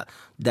players that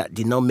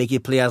did not make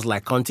it. Players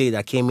like Conte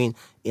that came in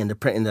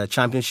the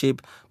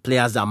championship.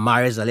 Players that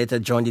Mahrez that later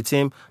joined the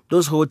team.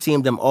 Those whole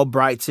team, them all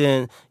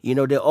Brighton,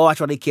 they all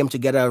actually came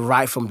together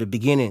right from the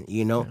beginning,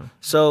 Yeah.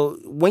 So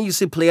when you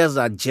see players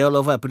that gel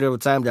over a period of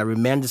time that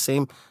remain the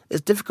same,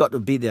 it's difficult to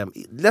beat them.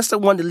 Leicester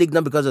won the league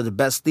not because of the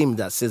best team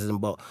that season,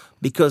 but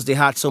because they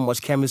had so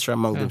much chemistry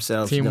among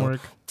themselves.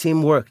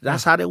 Teamwork.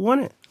 That's how they won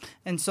it.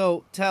 And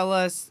so tell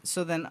us,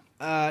 then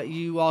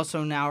you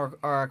also now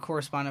are a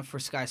correspondent for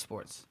Sky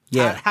Sports.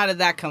 Yeah. How did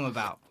that come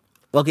about?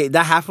 Okay,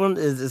 that happened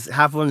is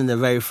happened in a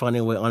very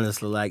funny way,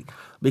 honestly.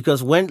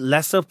 Because when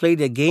Leicester played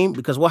their game,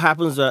 because what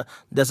happens,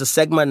 there's a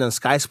segment on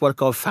Sky Sport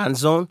called Fan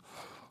Zone.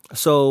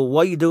 So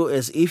what you do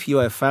is, if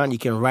you're a fan, you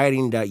can write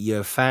in that you're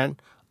a fan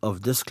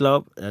of this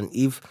club, and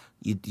if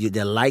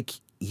they like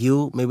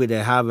you, maybe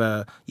they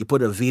have you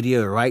put a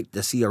video right,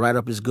 they see your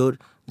write-up is good,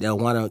 they'll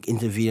want to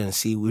interview and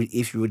see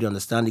if you really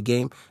understand the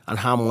game and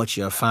how much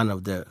you're a fan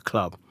of the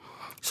club.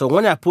 So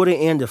when I put it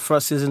in the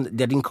first season,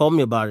 they didn't call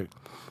me about it.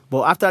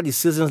 But after the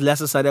seasons,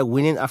 Leicester started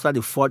winning. After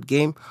the fourth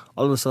game,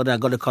 all of a sudden I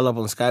got a call up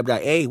on Skype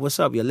like, "Hey, what's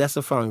up? You're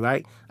Leicester fan,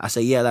 right?" I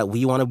said, "Yeah, like,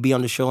 we want to be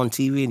on the show on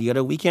TV the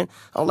other weekend."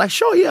 I'm like,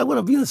 "Sure, yeah, I want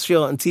to be on the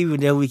show on TV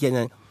the other weekend."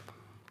 And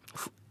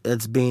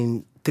it's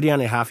been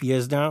 3.5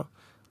 years now.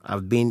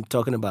 I've been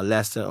talking about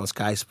Leicester on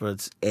Sky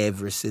Sports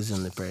every season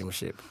in the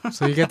Premiership.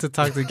 So you get to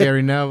talk to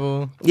Gary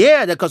Neville.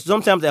 Yeah, because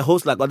sometimes they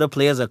host like other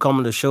players that come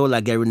on the show,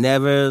 like Gary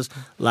Neville,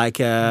 like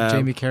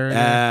Jamie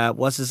Carragher.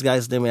 What's this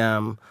guy's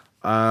name?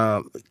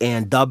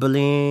 And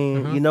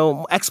doubling,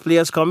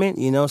 ex-players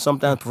coming,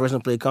 sometimes professional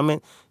players coming,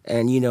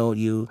 and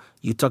you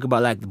talk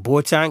about like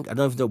Boateng. I don't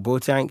know if you know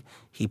Boateng.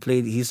 He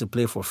used to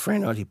play for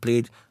Feyenoord. He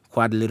played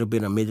quite a little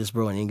bit in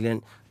Middlesbrough in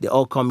England. They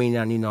all come in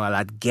and I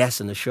like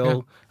guests on the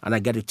show, and I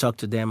get to talk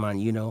to them, and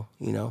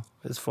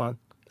it's fun.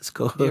 It's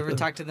cool. You ever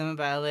talk to them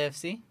about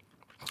LAFC?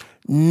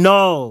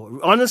 No,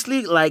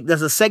 honestly, like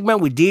there's a segment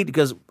we did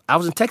because I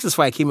was in Texas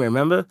before I came here,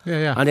 remember?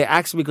 Yeah. And they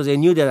asked me because they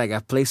knew that like I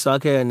play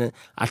soccer, and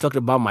I talked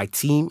about my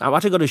team. I'm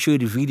actually going to show you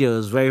the video.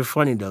 It's very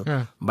funny though.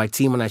 Yeah. My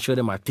team, and I showed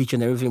them my picture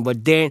and everything.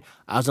 But then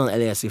I was an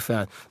LAFC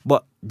fan.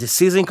 But the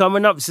season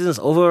coming up, the season's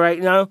over right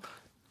now.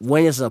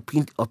 When there's an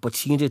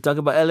opportunity to talk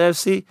about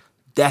LAFC,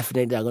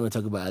 definitely I'm going to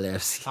talk about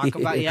LAFC. Talk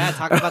about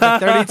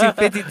the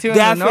 32-52 in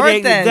the North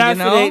End,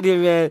 Definitely,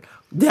 man.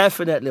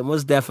 Definitely.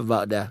 Most deaf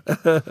about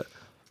that.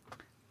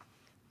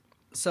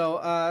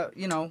 So,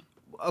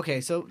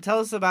 okay. So, tell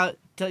us about.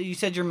 You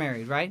said you're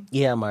married, right?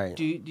 Yeah, I'm married.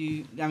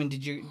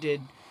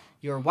 Did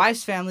your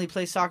wife's family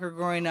play soccer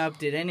growing up?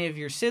 Did any of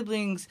your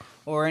siblings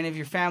or any of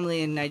your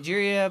family in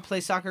Nigeria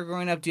play soccer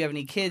growing up? Do you have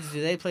any kids?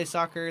 Do they play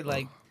soccer?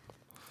 Like,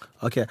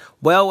 okay.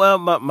 Well,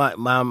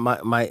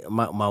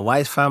 my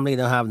wife's family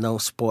don't have no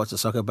sports or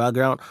soccer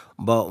background,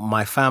 but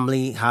my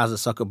family has a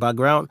soccer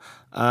background.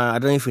 I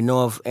don't know if you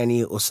know of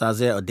any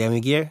Osaze or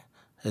Demigir.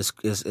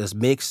 It's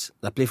mixed.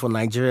 I played for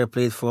Nigeria,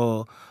 played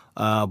for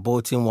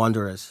Bolton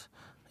Wanderers.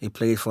 He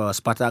played for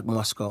Spartak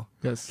Moscow.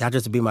 Yes. He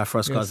happens to be my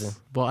first cousin.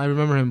 Well, I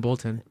remember him,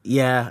 Bolton.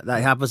 Yeah,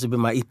 that happens to be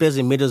he plays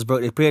in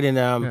Middlesbrough. They played in,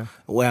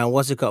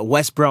 what's it called?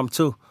 West Brom,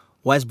 too.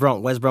 West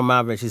Brom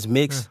Mavericks. He's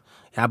mixed.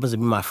 He happens to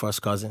be my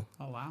first cousin.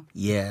 Oh, wow.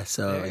 Yeah,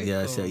 so, cool.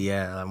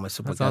 I'm a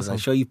super That's cousin. awesome. I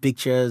show you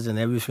pictures and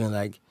everything,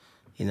 like,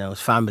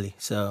 it's family.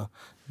 So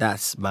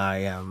that's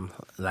my,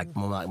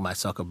 more like my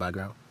soccer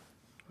background.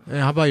 And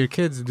how about your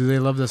kids? Do they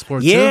love the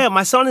sport too? Yeah,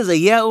 my son is a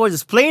year old.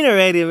 He's playing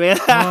already, man.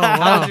 Oh, wow.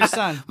 How old's your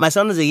son? My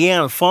son is a year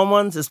and 4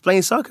 months. He's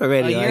playing soccer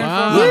already. A year like,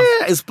 and 4 months?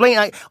 Yeah, he's playing.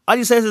 Like, all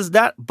he says is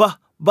that, bah.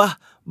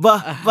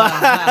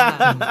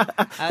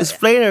 He's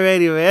playing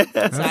already, man.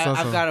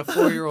 I've got a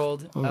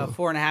 4-year-old, a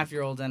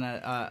 4.5-year-old, and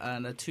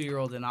a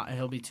 2-year-old, and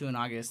he'll be 2 in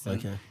August. And,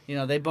 Okay.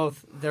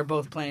 they're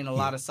both playing a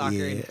lot of soccer.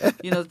 Yeah.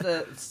 And,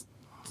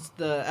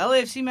 the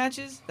LAFC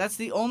matches, that's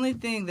the only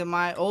thing that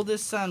my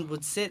oldest son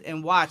would sit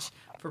and watch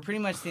for pretty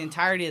much the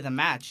entirety of the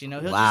match. He'll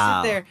just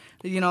sit there,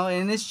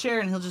 in his chair,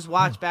 and he'll just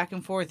watch back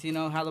and forth,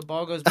 how the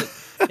ball goes. But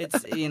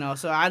it's,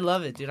 so I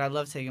love it, dude. I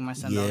love taking my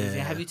son. Yeah.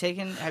 Have you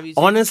taken?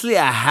 Honestly,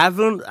 I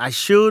haven't. I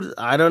should.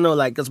 I don't know,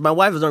 because my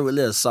wife is not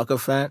really a soccer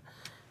fan.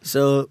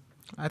 So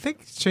I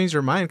think it's changed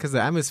her mind because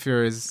the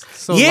atmosphere is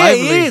so yeah,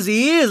 lively.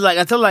 he is. Like,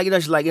 I tell her,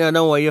 she's like,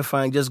 don't worry, you're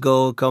fine. Just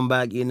go, come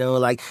back,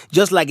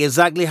 just like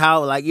exactly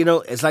how,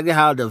 exactly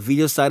how the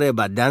video started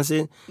about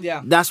dancing.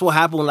 Yeah. That's what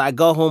happened. Like, I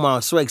got home, I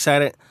was so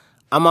excited.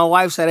 And my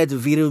wife started to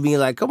video me,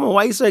 like, come on,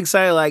 why are you so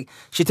excited? Like,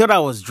 she thought I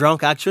was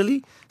drunk,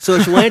 actually. So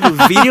she wanted to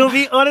video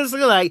me,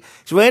 honestly. Like,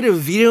 she wanted to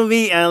video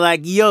me and,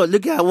 like, yo,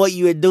 look at what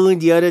you were doing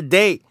the other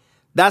day.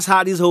 That's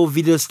how this whole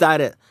video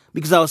started.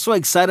 Because I was so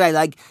excited. I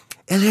like,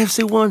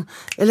 LFC won.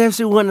 And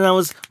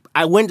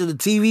I went to the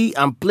TV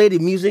and played the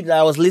music that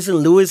I was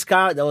listening to Louis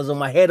Scott that was on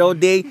my head all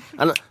day.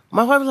 And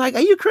my wife was like,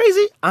 are you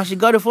crazy? And she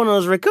got the phone and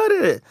was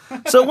recording it.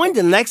 So when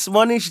the next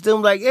morning, she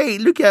told me like, hey,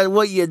 look at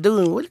what you're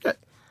doing.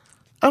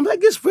 I'm like,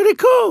 it's pretty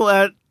cool.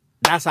 And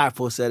that's how I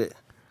posted it.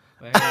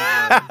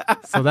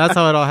 So that's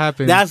how it all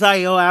happened. That's how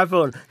it all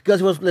happened.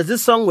 Because there's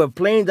this song we're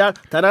playing that.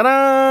 I don't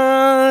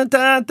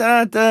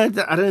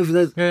know if you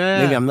know.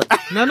 Yeah. Maybe I'm not.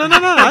 No. I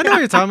know what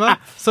you're talking about.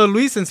 So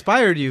Luis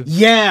inspired you.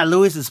 Yeah,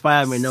 Luis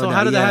inspired me. So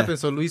how did that happen?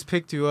 So Luis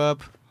picked you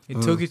up. He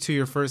took you to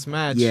your first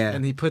match. Yeah.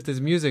 And he put this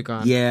music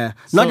on. Yeah.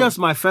 So- Not just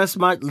my first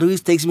match.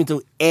 Luis takes me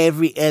to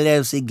every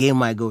LFC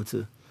game I go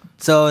to.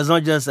 So it's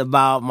not just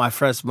about my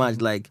first match.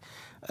 Like,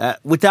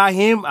 without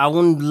him,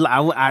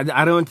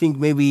 I don't think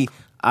maybe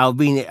I'll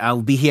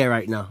be here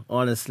right now,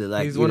 honestly.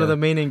 Like, He's one of the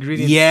main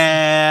ingredients.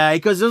 Yeah,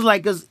 because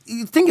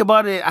you think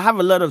about it, I have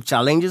a lot of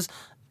challenges.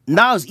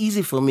 Now it's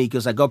easy for me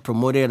because I got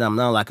promoted. I'm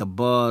now like a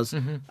boss.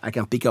 Mm-hmm. I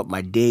can pick up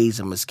my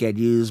days and my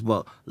schedules.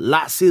 But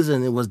last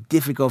season, it was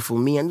difficult for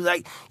me. And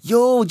like,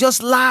 yo,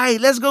 just lie.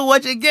 Let's go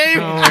watch a game.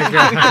 Oh my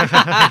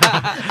God.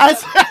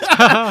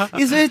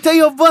 He said, tell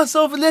your boss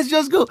off and let's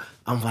just go.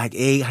 I'm like,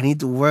 hey, I need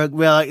to work.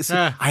 Well,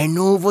 I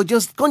know, but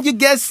just don't you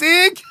get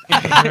sick?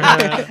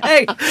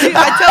 Hey, see,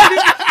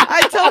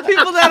 I tell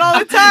people that all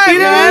the time,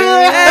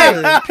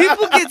 man. Hey,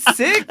 people get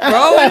sick,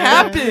 bro. It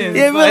happens.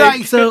 Yeah, but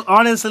like, so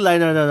honestly,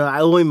 like, no. I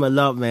owe him a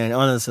lot, man.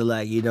 Honestly,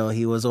 like, he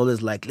was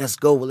always like, let's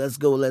go.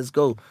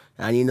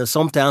 And,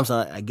 sometimes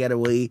I get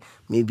away,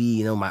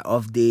 maybe, my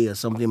off day or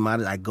something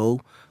matters, I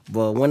go.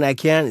 But when I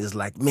can, it's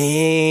like,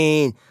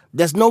 man,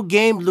 there's no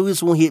game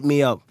Luis won't hit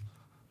me up.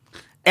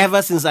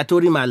 Ever since I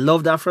told him I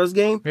loved that first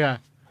game. Yeah.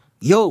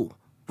 Yo,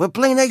 we're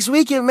playing next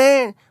weekend,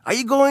 man. Are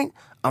you going?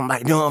 I'm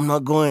like, no, I'm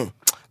not going.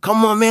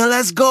 Come on, man,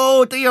 let's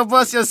go. Tell your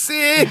boss you're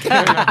sick.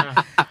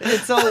 And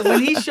so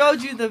when he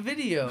showed you the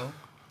video,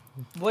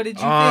 what did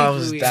you think, I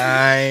was Louis?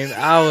 dying.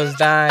 I was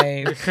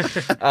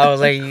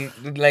like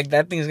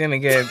that thing's gonna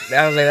go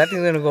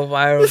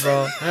viral,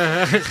 bro.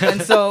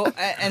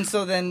 And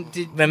so then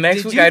The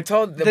next week, I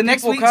told the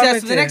next people week, yes, the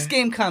commented. next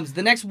game comes,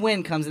 the next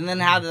win comes, and then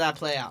how did that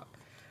play out?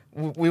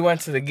 We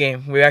went to the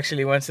game. We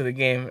actually went to the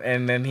game,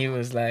 and then he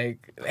was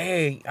like,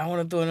 "Hey, I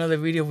want to do another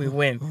video. We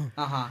win."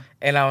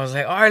 And I was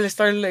like, "All right, let's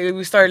start."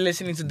 We started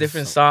listening to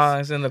different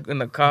songs in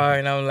the car,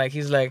 and I was like,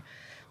 "He's like,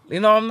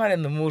 I'm not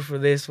in the mood for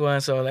this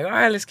one." So I was like, "All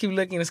right, let's keep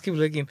looking."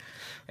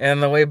 And on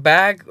the way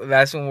back,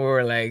 that's when we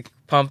were like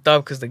pumped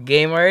up because the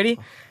game already,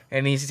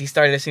 and he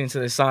started listening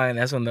to the song, and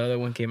that's when the other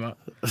one came out.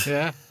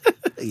 Yeah.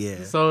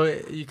 Yeah. So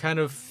you kind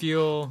of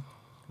feel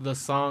the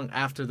song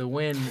after the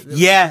win.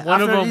 Yeah.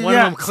 One of them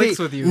clicks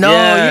with you. No,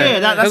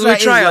 that's because why we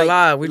try it's a like,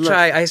 lot. We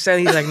try. I said,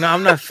 he's like, "No,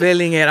 I'm not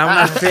feeling it. I'm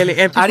not feeling it."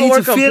 And I people need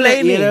were to feel it,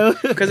 complaining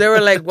because they were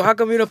like, "Well, how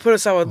come you don't put a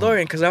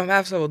Salvadorian?" Because I'm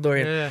half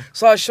Salvadorian. Yeah.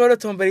 So I showed it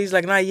to him, but he's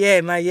like, "Not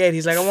yet."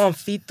 He's like, "I want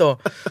Fito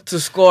to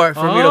score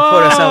for me to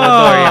put a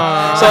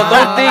Salvadorian." So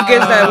don't think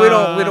it's that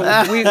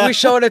we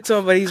showed it to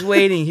him, but he's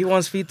waiting. He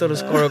wants Fito to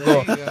score a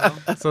goal.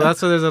 So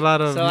that's why there's a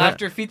lot of So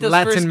after Fito's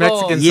Latin first Mexican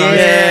goal. songs.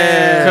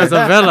 Yeah. Because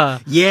of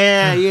Vela.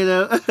 Yeah,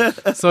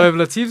 So if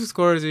Latif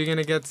scores, you're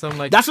gonna get some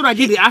like. That's what I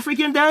did, the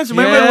African dance.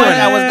 Remember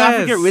when I was in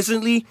Africa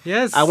recently?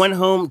 Yes. I went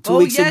home 2 Oh,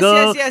 weeks yes,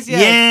 ago. yes.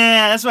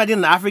 Yeah, that's what I did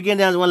in the African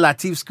dance when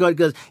Latif scored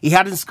because he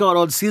hadn't scored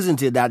all the season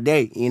till that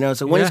day,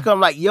 So when he scored, I'm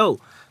like, yo,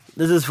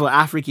 this is for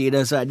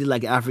Africa, So I did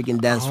like an African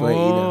dance for it,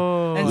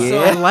 And Oh,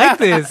 so- I like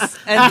this.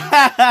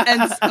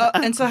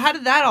 And so how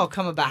did that all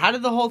come about? How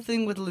did the whole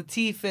thing with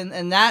Latif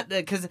and that?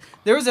 Because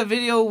there was a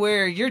video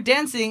where you're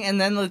dancing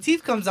and then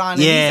Latif comes on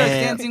and he starts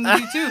dancing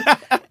with you too.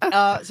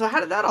 So how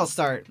did that all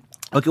start?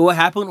 Okay, what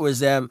happened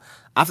was after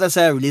I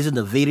started releasing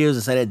the videos, I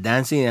started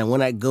dancing, and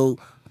when I go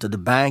to the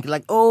bank,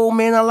 like, oh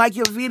man, I like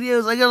your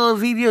videos, I got all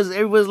the videos.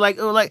 Everybody's like,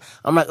 I'm like,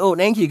 oh,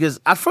 thank you, because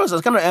at first I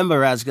was kind of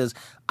embarrassed because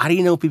I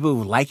didn't know people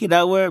would like it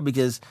that way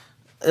because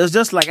it was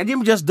just like I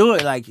didn't just do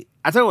it, like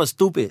I thought it was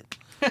stupid,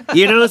 So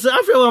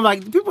I feel I'm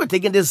like people are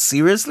taking this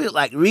seriously,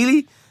 like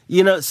really,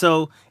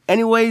 So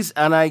anyways,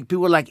 and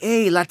people were like,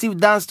 hey, Latif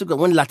dance too.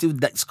 When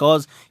Latif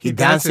scores, he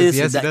dances.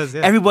 Yes, he does,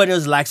 yeah. Everybody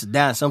else likes to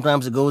dance.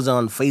 Sometimes it goes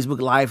on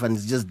Facebook Live and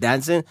it's just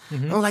dancing.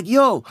 I'm like,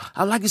 yo,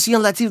 I'd like to see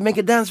Latif make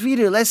a dance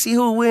video. Let's see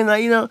who win.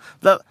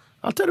 But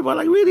I'll tell you about,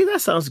 like, really, that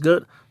sounds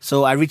good.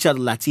 So I reached out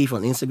to Latif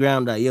on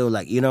Instagram that, yo,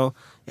 like, a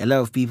lot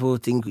of people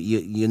think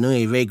you're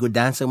a very good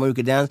dancer when you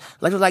can dance.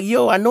 Like, I was like,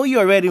 yo, I know you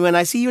already when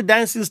I see you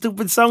dancing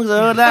stupid songs and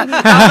all that.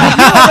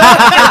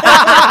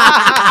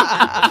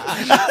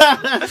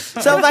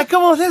 So I was like,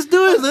 come on, let's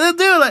do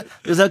it. Like,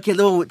 it was okay.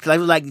 I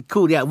was like,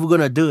 cool, yeah, we're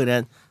going to do it.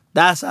 And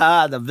that's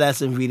how the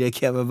Blessing video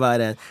came about.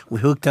 And we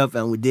hooked up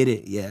and we did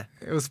it, yeah.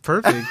 It was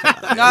perfect.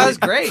 No, it was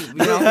great.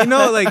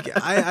 Like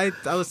I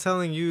was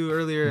telling you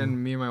earlier,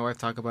 and me and my wife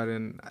talk about it,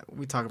 and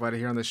we talk about it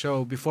here on the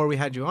show before we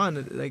had you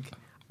on. Like,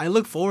 I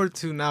look forward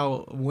to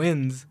now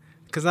wins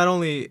because not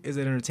only is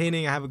it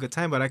entertaining, I have a good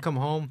time, but I come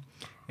home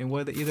and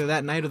either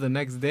that night or the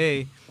next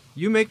day,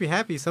 you make me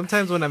happy.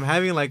 Sometimes when I'm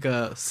having like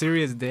a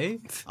serious day,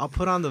 I'll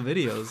put on the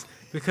videos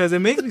because it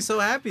makes me so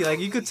happy. Like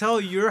you could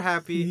tell you're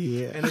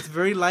happy, and it's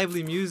very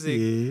lively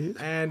music,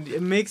 and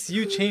it makes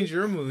you change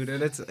your mood,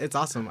 and it's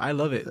awesome. I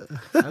love it.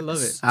 I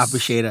love it. I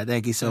appreciate it.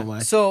 Thank you so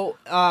much. So,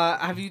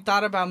 have you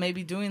thought about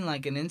maybe doing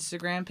like an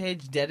Instagram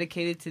page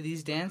dedicated to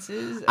these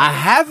dances? I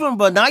haven't,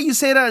 but now you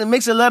say that, it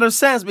makes a lot of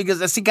sense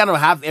because I still kind of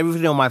have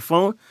everything on my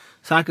phone.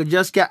 So I could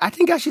just I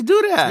think I should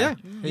do that. Yeah.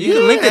 You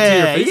can link it to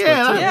your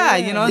Facebook too. Yeah,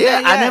 you know.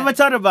 Yeah, I never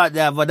thought about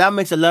that, but that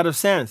makes a lot of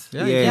sense.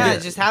 Yeah,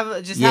 just have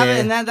it,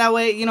 and that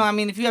way, you know. I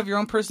mean, if you have your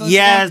own personal,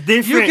 yeah, Instagram, it's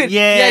different. You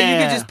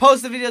could just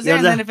post the videos there,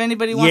 and then if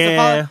anybody wants to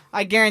follow,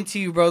 I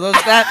guarantee you, bro,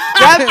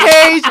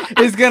 that page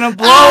is gonna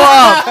blow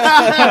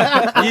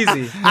up.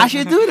 Easy. I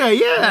should do that.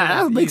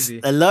 Yeah, that makes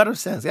a lot of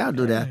sense. Yeah, I'll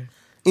do that.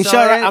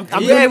 Inshallah, I'm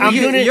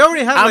doing it. You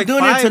already have I'm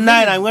doing it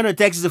tonight. I'm going to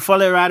text you to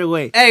follow right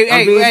away. Hey,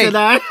 get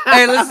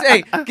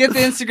the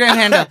Instagram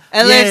handle.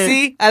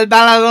 LFC El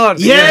Balador.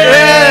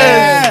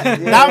 Yeah.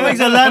 That makes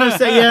a lot of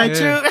sense. Yeah,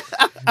 true.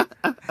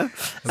 I'm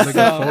looking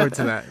forward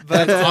to that.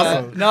 But that's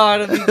awesome. No,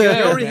 it'll be good.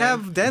 You already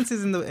have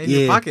dances in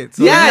your pocket.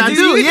 So Yeah, dude,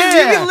 you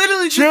can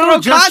literally just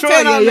throw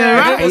content on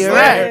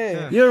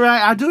there. You're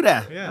right. I'll do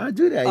that. I'll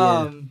do that.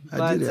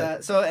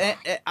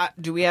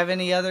 Do we have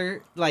any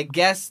other like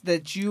guests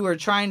that you are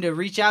trying to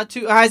reach out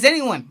to? Or has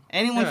anyone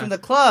from the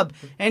club,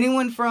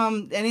 anyone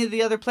from any of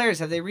the other players,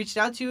 have they reached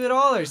out to you at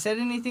all or said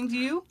anything to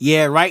you?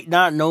 Yeah, right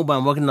now, no, but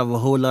I'm working on a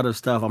whole lot of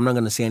stuff. I'm not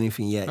going to say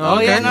anything yet. Oh,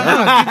 okay. No. Keep it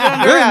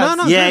under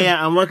wraps.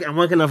 Yeah, I'm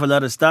working on a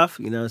lot of stuff,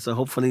 you know, so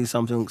hopefully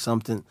something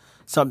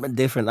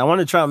different. I want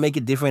to try and make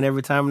it different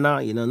every time now,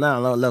 you know. Now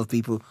a lot of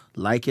people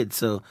like it,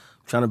 so I'm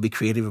trying to be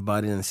creative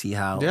about it and see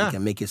how we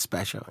can make it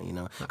special, you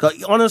know.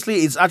 Because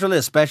honestly, it's actually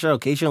a special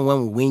occasion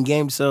when we win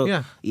games,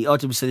 so it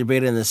ought to be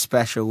celebrated in a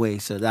special way.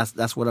 So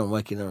that's what I'm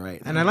working on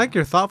right now. And I like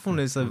your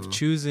thoughtfulness of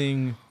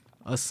choosing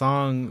a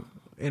song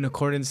in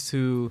accordance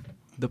to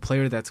the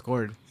player that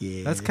scored.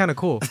 Yeah, that's kind of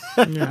cool.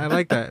 I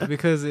like that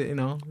because you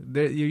know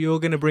you're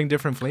gonna bring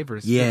different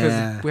flavors. Yeah,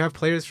 because we have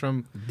players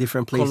from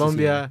different places,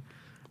 Colombia,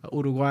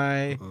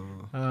 Uruguay.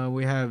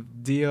 We have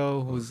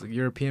Dio, who's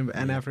European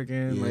and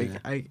African,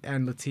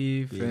 and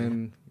Latif,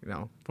 and you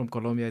know from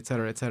Colombia,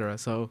 etc., etc.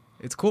 So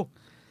it's cool.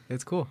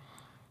 It's cool.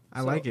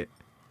 I like it.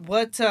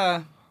 What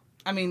I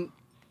mean.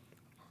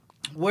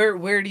 Where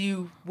would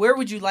you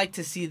like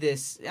to see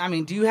this? I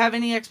mean, do you have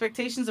any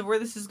expectations of where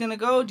this is going to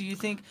go? Do you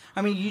think,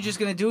 I mean, you just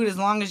going to do it as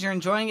long as you're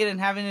enjoying it and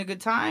having a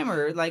good time,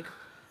 or like,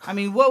 I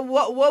mean, where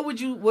would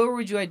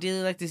you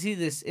ideally like to see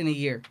this in a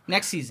year,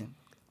 next season?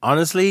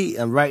 Honestly,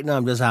 right now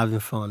I'm just having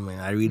fun, man.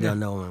 I really don't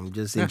know. I'm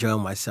just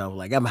enjoying myself.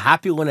 Like I'm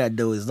happy when I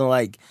do it. It's not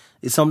like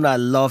it's something I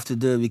love to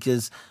do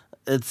because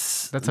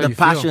it's the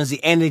passion, it's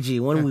the energy.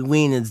 When we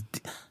win, it's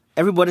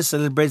everybody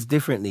celebrates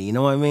differently. You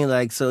know what I mean?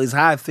 Like so, it's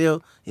how I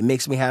feel. It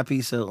makes me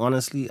happy. So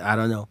honestly, I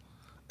don't know.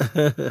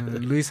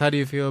 Luis, how do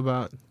you feel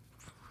about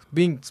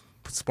being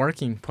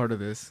sparking part of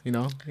this? You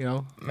know.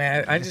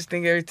 Man, I just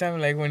think every time,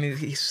 like when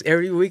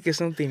every week is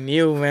something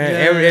new,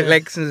 man.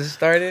 Like since it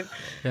started,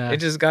 it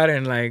just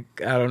gotten like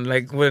I don't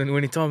like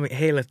when he told me,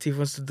 hey, Latif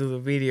wants to do the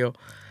video.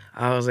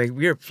 I was like,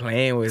 you're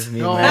playing with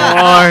me, man.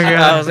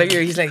 I was like,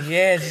 he's like,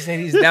 yeah. He said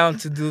he's down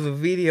to do the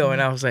video,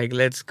 and I was like,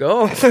 let's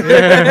go.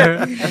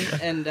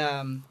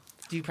 and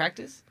do you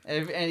practice?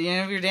 Any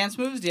of your dance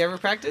moves? Do you ever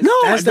practice? No,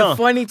 that's the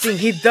funny thing.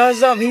 He does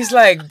them. He's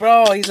like,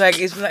 bro. He's like,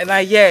 it's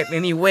not yet.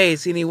 And he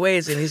waits, and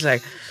he's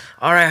like,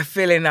 all right, I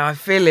feel it now. I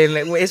feel it.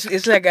 Like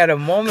it's like at a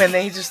moment,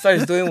 then he just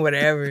starts doing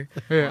whatever.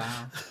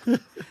 Wow.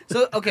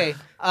 So okay,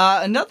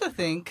 another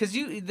thing, because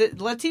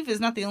Latif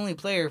is not the only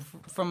player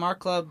from our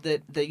club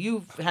that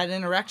you've had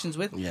interactions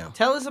with. Yeah.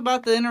 Tell us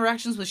about the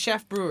interactions with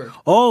Chef Brewer.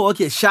 Oh,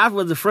 okay. Chef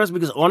was the first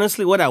because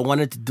honestly, what I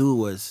wanted to do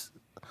was,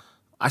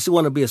 I still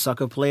want to be a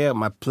soccer player.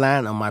 My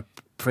plan and my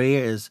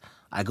prayer is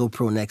I go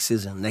pro next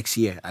season. Next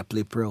year, I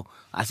play pro.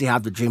 I still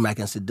have the dream I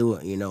can still do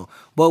it, you know.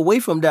 But away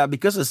from that,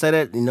 because I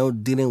started, you know,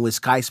 dealing with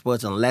Sky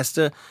Sports and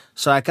Leicester,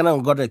 so I kind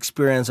of got the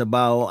experience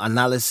about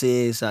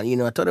analysis. You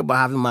know, I thought about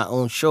having my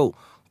own show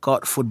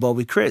called Football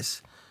with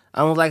Chris.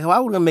 I was like, why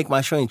wouldn't I make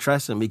my show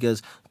interesting?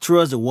 Because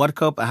throughout the World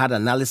Cup, I had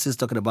analysis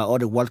talking about all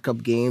the World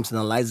Cup games and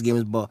analyze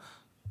games, but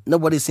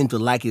nobody seemed to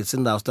like it. It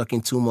seemed I was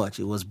talking too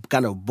much. It was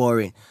kind of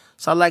boring.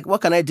 So I'm like,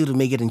 what can I do to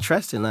make it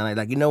interesting? And I'm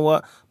like, you know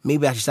what?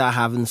 Maybe I should start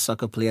having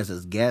soccer players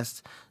as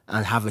guests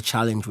and have a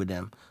challenge with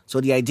them.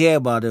 So the idea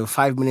about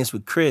 5 minutes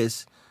with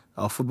Chris,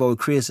 or Football with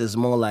Chris, is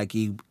more like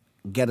you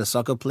get a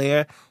soccer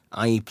player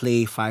and you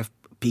play 5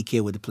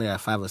 PK with the player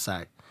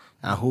 5-a-side.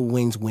 And who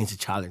wins the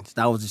challenge.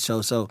 That was the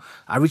show. So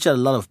I reached out a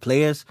lot of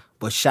players,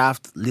 but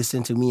Shaft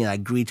listened to me and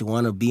agreed to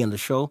want to be on the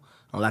show.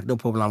 I'm like, no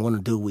problem, I'm going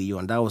to do it with you.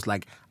 And that was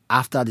like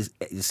after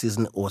the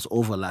season was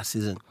over last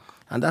season.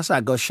 And that's how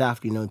I got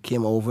Shaft, you know,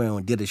 came over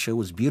and did the show. It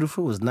was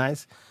beautiful, it was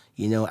nice.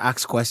 You know,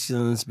 asked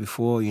questions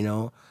before, you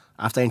know.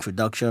 After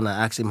introduction,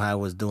 I asked him how I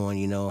was doing,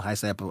 you know, high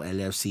step of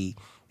LFC,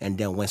 and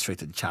then went straight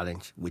to the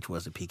challenge, which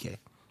was the PK.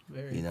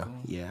 Very cool.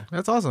 Yeah.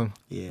 That's awesome.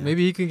 Yeah.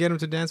 Maybe you can get him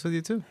to dance with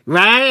you too.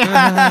 Right?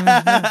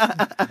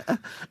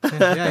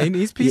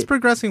 He's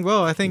progressing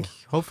well. I think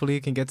hopefully he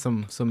can get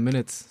some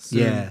minutes soon.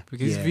 Yeah,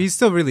 because yeah. he's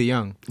still really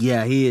young.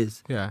 Yeah, he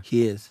is. Yeah,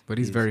 he is. But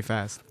he's very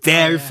fast.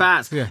 Very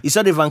fast. Yeah. You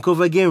saw the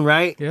Vancouver game,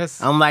 right?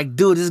 Yes. I'm like,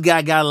 dude, this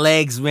guy got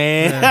legs,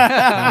 man.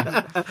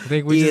 I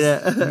think we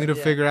just need to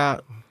figure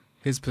out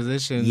his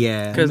position.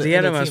 Yeah. Because he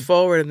had in him the as team.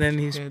 forward, and then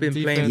he's been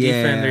playing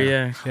defender.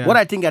 Yeah. What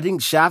I think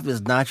Shaft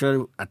is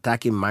naturally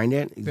attacking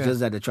minded. It's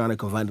just that they're trying to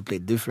combine to play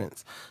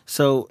difference.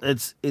 So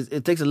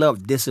it takes a lot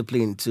of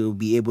discipline to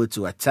be able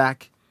to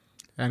attack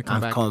and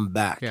come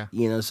back. Yeah.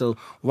 You know, so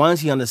once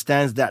he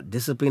understands that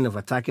discipline of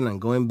attacking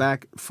and going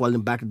back,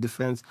 falling back to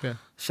defense,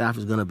 Shaft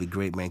is gonna be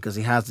great, man, because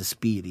he has the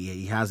speed.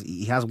 He has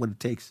what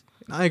it takes.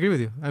 I agree with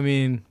you. I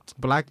mean,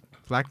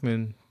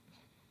 Blackman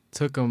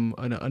took him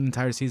an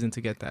entire season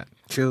to get that.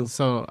 True.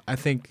 So I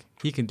think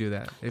he can do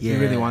that if he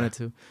really wanted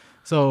to.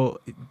 So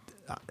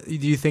do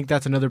you think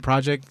that's another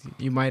project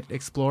you might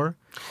explore?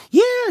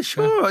 Yeah,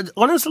 sure.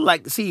 Honestly,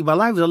 like, see, my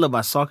life is all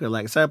about soccer.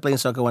 Like, I started playing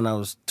soccer when I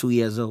was 2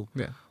 years old.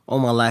 Yeah. All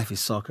my life is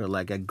soccer.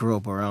 Like, I grew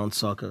up around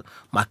soccer.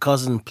 My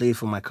cousin played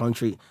for my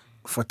country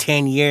for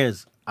 10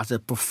 years. As a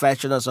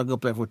professional soccer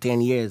player for 10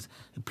 years.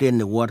 He played in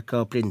the World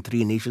Cup, played in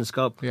 3 Nations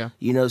Cup. Yeah.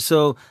 You know,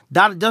 so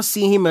that just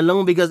seeing him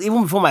alone, because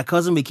even before my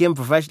cousin became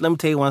professional, let me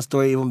tell you one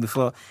story, even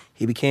before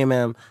he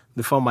became,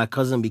 before my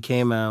cousin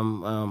became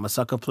a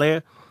soccer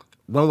player.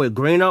 When we were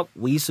growing up,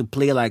 we used to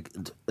play like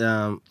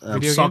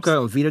soccer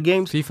and video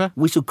games. FIFA?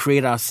 We used to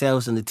create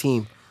ourselves in the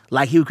team.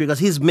 Like he would create, because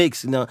he's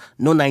mixed, you know,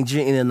 no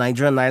Nigerian, in the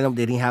Nigerian lineup,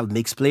 they didn't have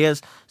mixed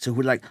players. So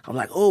I'm like,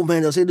 oh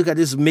man, they'll say, look at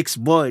this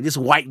mixed boy, this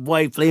white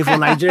boy playing for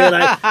Nigeria.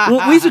 Like,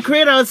 we used to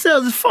create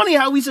ourselves. It's funny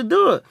how we used to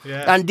do it.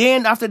 Yeah. And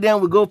then after that,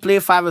 we go play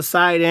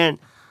 5-a-side, and,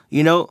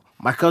 you know,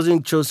 my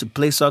cousin chose to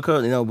play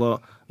soccer, you know,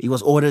 but he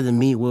was older than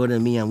me, and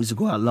we used to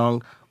go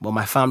along. But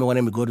my family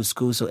wanted me to go to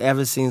school. So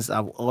ever since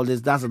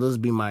that's always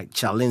been my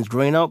challenge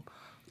growing up,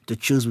 to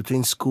choose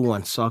between school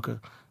and soccer.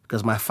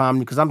 Because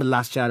I'm the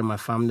last child in my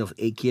family of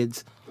 8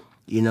 kids.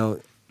 You know,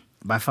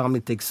 my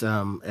family takes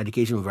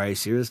education very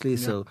seriously,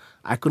 so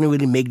I couldn't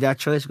really make that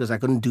choice because I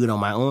couldn't do it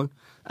on my own,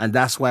 and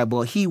that's why.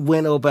 But he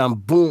went up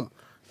and boom,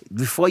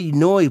 before you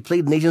know it, he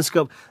played Nations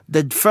Cup.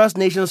 The first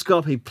Nations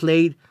Cup he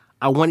played,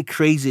 I went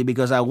crazy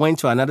because I went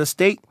to another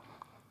state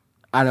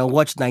and I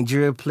watched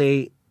Nigeria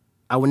play.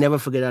 I will never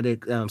forget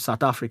that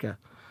South Africa.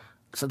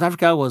 South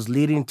Africa was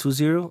leading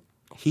 2-0.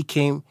 He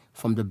came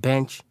from the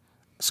bench,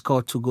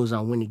 scored 2 goals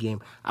and won the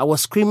game. I was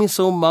screaming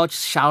so much,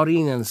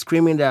 shouting and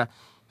screaming that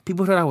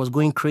people thought I was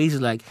going crazy.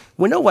 Like,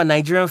 we know what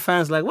Nigerian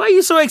fans like, why are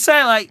you so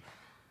excited? Like,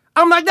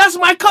 I'm like, that's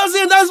my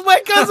cousin.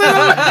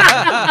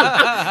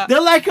 They're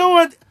like,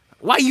 oh,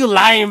 why are you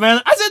lying, man?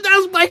 I said,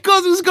 that's my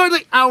cousin's going.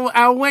 Like,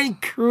 I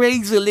went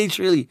crazy,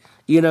 literally.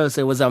 You know,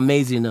 so it was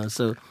amazing. You know,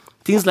 so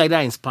things like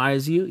that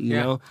inspires you. You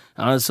know,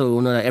 and also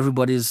you know that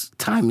everybody's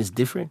time is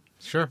different.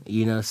 Sure.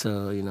 You know,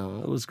 so you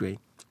know, it was great.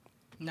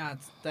 No,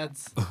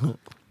 that's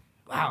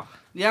wow.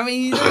 Yeah, I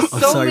mean, there's so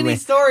sorry, many man.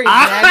 stories,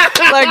 man.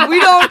 Like we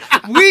don't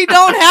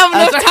have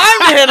enough time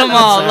to hit them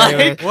all.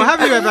 Like, We'll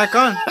have you back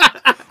on.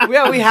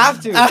 yeah, we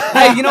have to.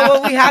 Hey, you know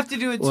what? We have to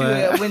do it too.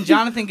 What? When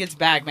Jonathan gets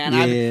back, man.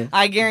 Yeah.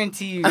 I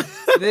guarantee you,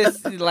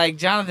 this like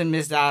Jonathan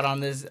missed out on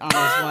this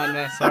one,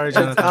 man. Sorry,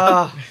 Jonathan.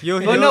 Oh,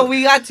 but no,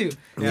 we got to. Yeah,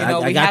 you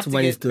know, I we got have too to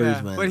many get.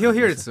 stories, man. But he'll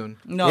hear it soon.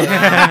 No.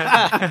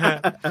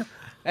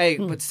 Hey,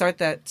 but start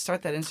that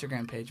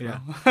Instagram page, bro.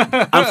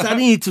 I'm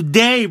starting it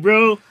today,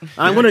 bro.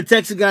 I'm gonna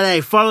text a guy,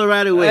 hey, follow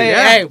right away.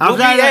 Hey,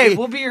 I'm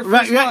we'll be your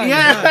first one.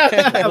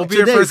 Yeah. We'll be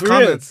your first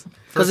comments.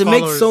 Because it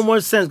makes so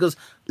much sense. Because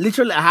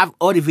literally, I have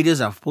all the videos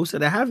I've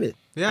posted. I have it.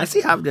 Yeah. I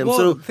still have them. Well,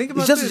 so think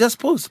about it's just this. just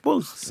post. So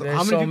There's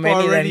how so many people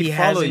that already he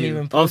follow hasn't you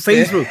even on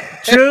posted. Facebook.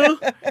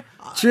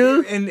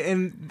 True.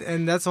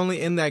 And that's only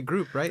in that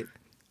group, right?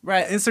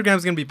 Right.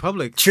 Instagram's gonna be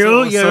public. True.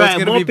 So You're it's right.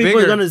 gonna More be people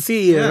bigger. are gonna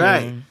see you. Yeah.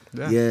 Right.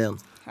 Yeah. Yeah.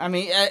 I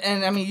mean,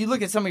 you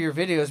look at some of your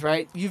videos,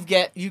 right? You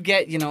get,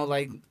 you know,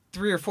 like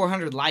 300 or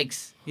 400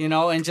 likes, you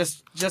know, and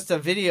just a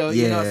video,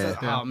 you know. So,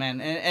 oh man,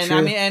 and True.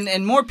 I mean,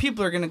 and more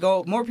people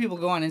go on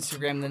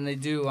Instagram than they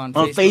do on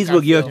On Facebook.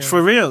 Facebook, I you're feel.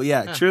 for real.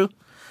 Yeah. True.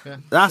 Yeah.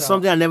 That's So-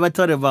 something I never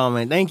thought about,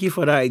 man. Thank you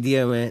for that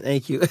idea, man.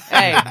 Thank you.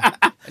 Hey,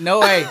 no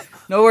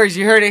worries.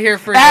 You heard it here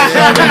first. Right?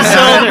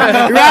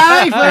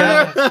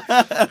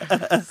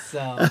 So,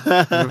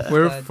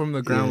 We're from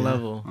the ground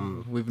level.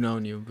 We've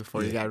known you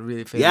before you got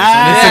really famous.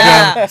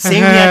 Yeah.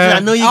 Same here. I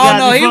know you Oh, guys.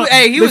 no,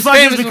 he was before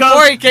this famous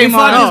before he came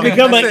before on. this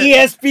become an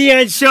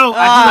ESPN show.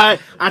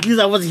 At least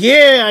I was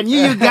here. I knew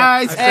you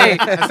guys. Hey,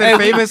 I said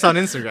famous on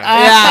Instagram.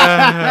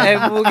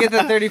 yeah, and we'll get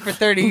the 30 for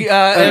 30.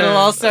 It'll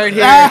all start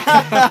here.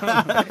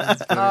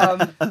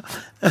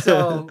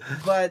 So,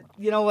 but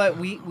you know what?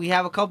 We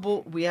have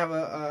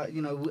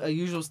a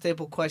usual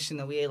staple question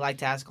that we like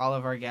to ask all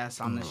of our guests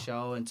on the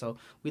show, and so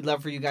we'd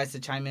love for you guys to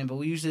chime in. But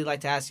we usually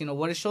like to ask,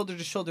 what does shoulder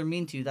to shoulder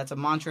mean to you? That's a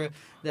mantra.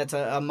 That's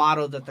a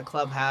motto that the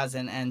club has,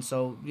 and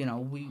so we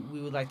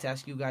would like to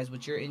ask you guys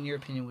what in your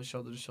opinion what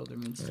shoulder to shoulder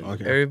means to you.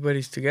 Okay.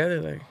 Everybody's together,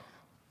 like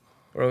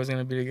we're always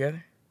gonna be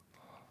together.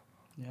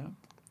 Yeah.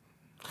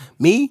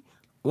 Me,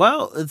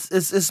 Well,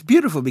 it's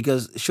beautiful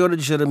because shoulder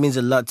to shoulder means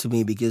a lot to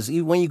me because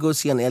when you go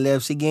see an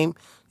LAFC game,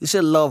 you see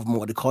love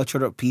more, the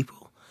culture of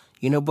people,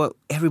 but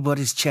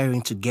everybody's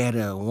cheering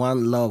together,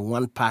 one love,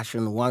 one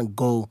passion, one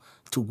goal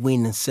to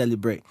win and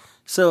celebrate.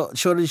 So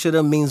shoulder to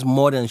shoulder means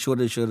more than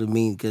shoulder to shoulder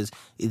means because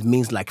it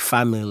means like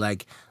family,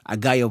 like I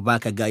got your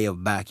back,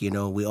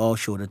 we all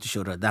shoulder to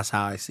shoulder. That's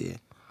how I see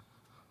it.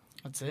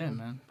 That's it,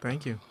 man.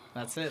 Thank you.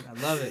 That's it. I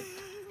love it.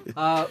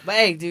 But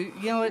hey, dude,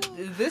 you know what?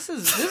 This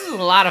is a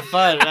lot of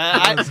fun.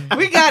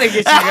 We gotta get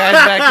you guys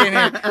back in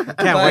here.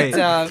 Can't wait.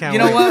 You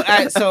know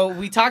what? So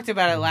we talked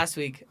about it last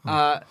week.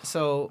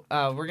 So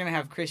we're gonna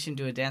have Christian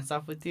do a dance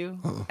off with you,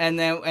 and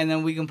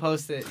then we can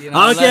post it. Okay,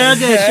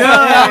 sure.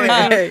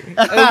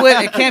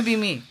 It can't be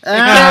me. It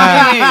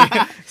can't be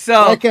me.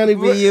 So why can't it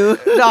be you?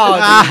 No,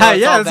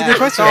 yeah, that's a good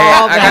question.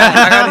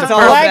 I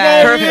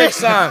got perfect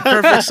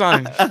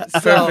song.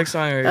 Perfect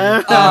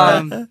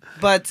song.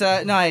 But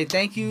no, hey,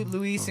 thank you,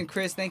 Luis and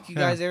Chris. Thank you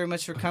guys very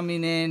much for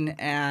coming in,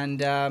 and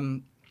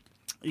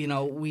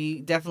we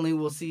definitely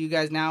will see you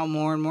guys now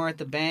more and more at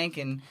the bank,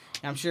 and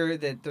I'm sure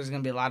that there's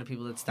gonna be a lot of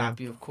people that stop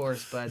you, of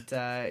course. But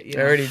they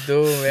already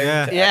do.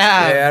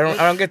 Yeah.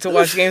 I don't get to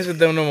watch games with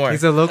them no more.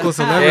 He's a local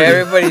celebrity. Yeah,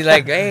 everybody's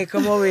like, hey,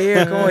 come over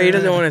here, come over. He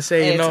doesn't want to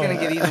say it's no. It's gonna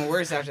get even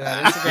worse after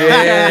that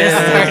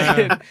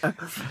Instagram.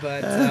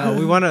 But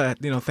we want to,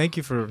 thank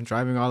you for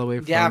driving all the way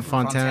from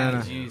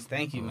Fontana. Jeez,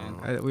 thank you,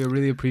 man. We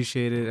really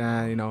appreciate it.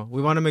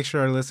 We want to make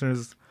sure our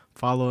listeners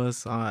follow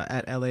us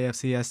at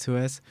LAFC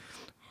S2S.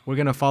 We're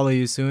gonna follow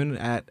you soon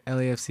at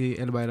LAFC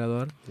El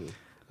Bailador.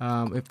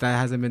 If that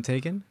hasn't been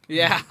taken.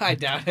 Yeah, I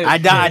doubt it. I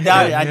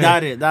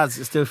doubt it.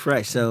 That's still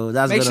fresh. So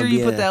that's make gonna sure be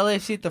you put the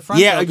LAFC at the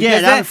front. Yeah,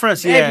 that's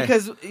first. Yeah,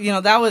 because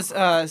that was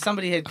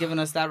somebody had given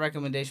us that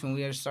recommendation when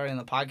we were starting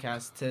the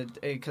podcast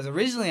because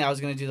originally I was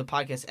going to do the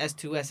podcast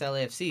S2S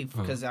LAFC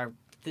because our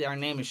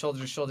name is Shoulder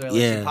to Shoulder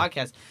LAFC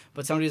podcast,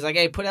 but somebody was like,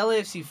 hey, put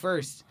LAFC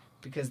first.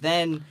 Because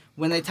then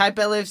when they type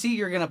LAFC,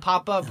 you're going to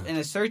pop up in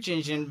a search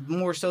engine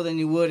more so than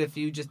you would if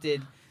you just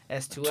did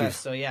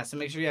S2S. So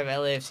make sure you have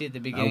LAFC at the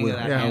beginning of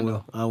that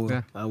handle. I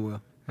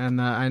will. And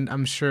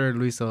I'm sure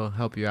Luis will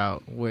help you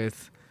out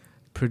with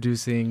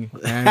producing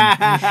and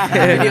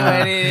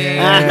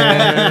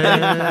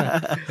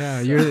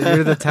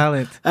you're the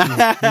talent.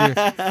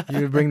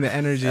 You bring the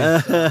energy.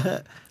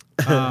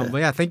 But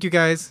yeah, thank you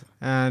guys.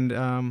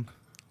 And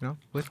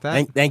with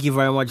that, thank you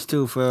very much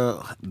too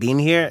for being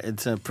here.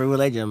 It's a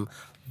privilege. I'm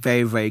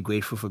very, very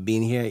grateful for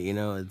being here.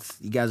 You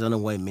guys don't know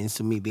what it means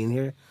to me being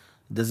here.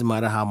 It doesn't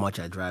matter how much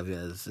I drive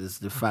here. It's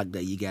the fact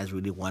that you guys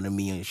really wanted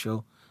me on the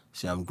show.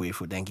 So I'm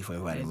grateful. Thank you for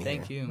inviting me.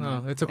 Thank you.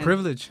 Oh, it's a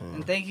privilege.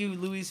 And thank you,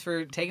 Luis,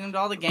 for taking him to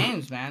all the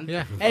games, man.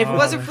 Yeah. Hey, if it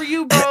wasn't for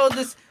you, bro,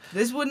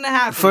 this wouldn't have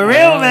happened. For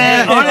real,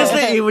 man.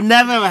 Honestly, it would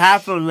never have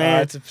happened,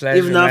 man. It's a pleasure.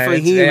 Even not for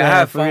him. I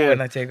have fun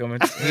when I take him.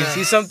 You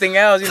see something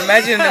else.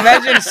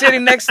 Imagine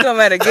sitting next to him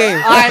at a game.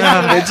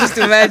 Just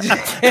imagine.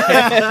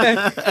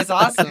 It's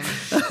awesome.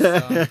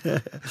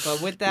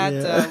 But with that,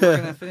 we're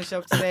gonna finish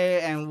up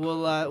today, and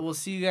we'll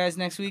see you guys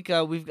next week.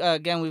 We've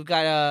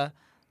got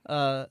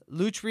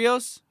Luch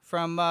Rios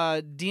from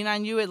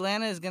D9U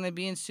Atlanta is going to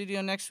be in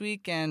studio next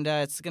week, and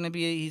it's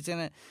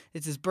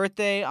his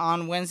birthday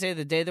on Wednesday,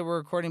 the day that we're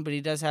recording, but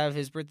he does have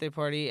his birthday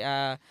party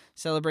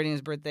celebrating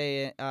his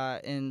birthday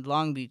in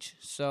Long Beach.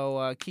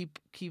 So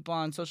keep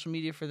on social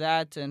media for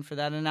that and for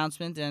that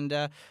announcement,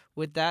 and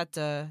with that,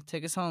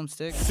 take us home,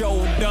 Stick.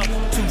 Shoulder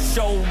to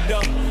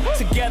shoulder,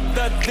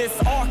 together this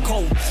our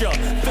culture.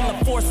 Feel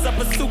the force of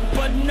a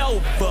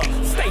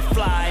supernova. Stay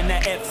fly in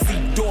that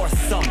FC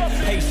Dorsum.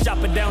 Hey,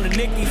 shopping down to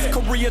Nicky's,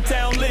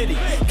 Koreatown Liddy.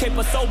 Cape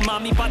us so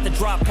mommy about to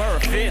drop her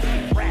fifth.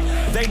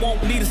 They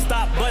want me to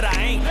stop, but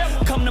I ain't.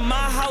 Come to my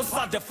house,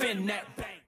 I'll defend that.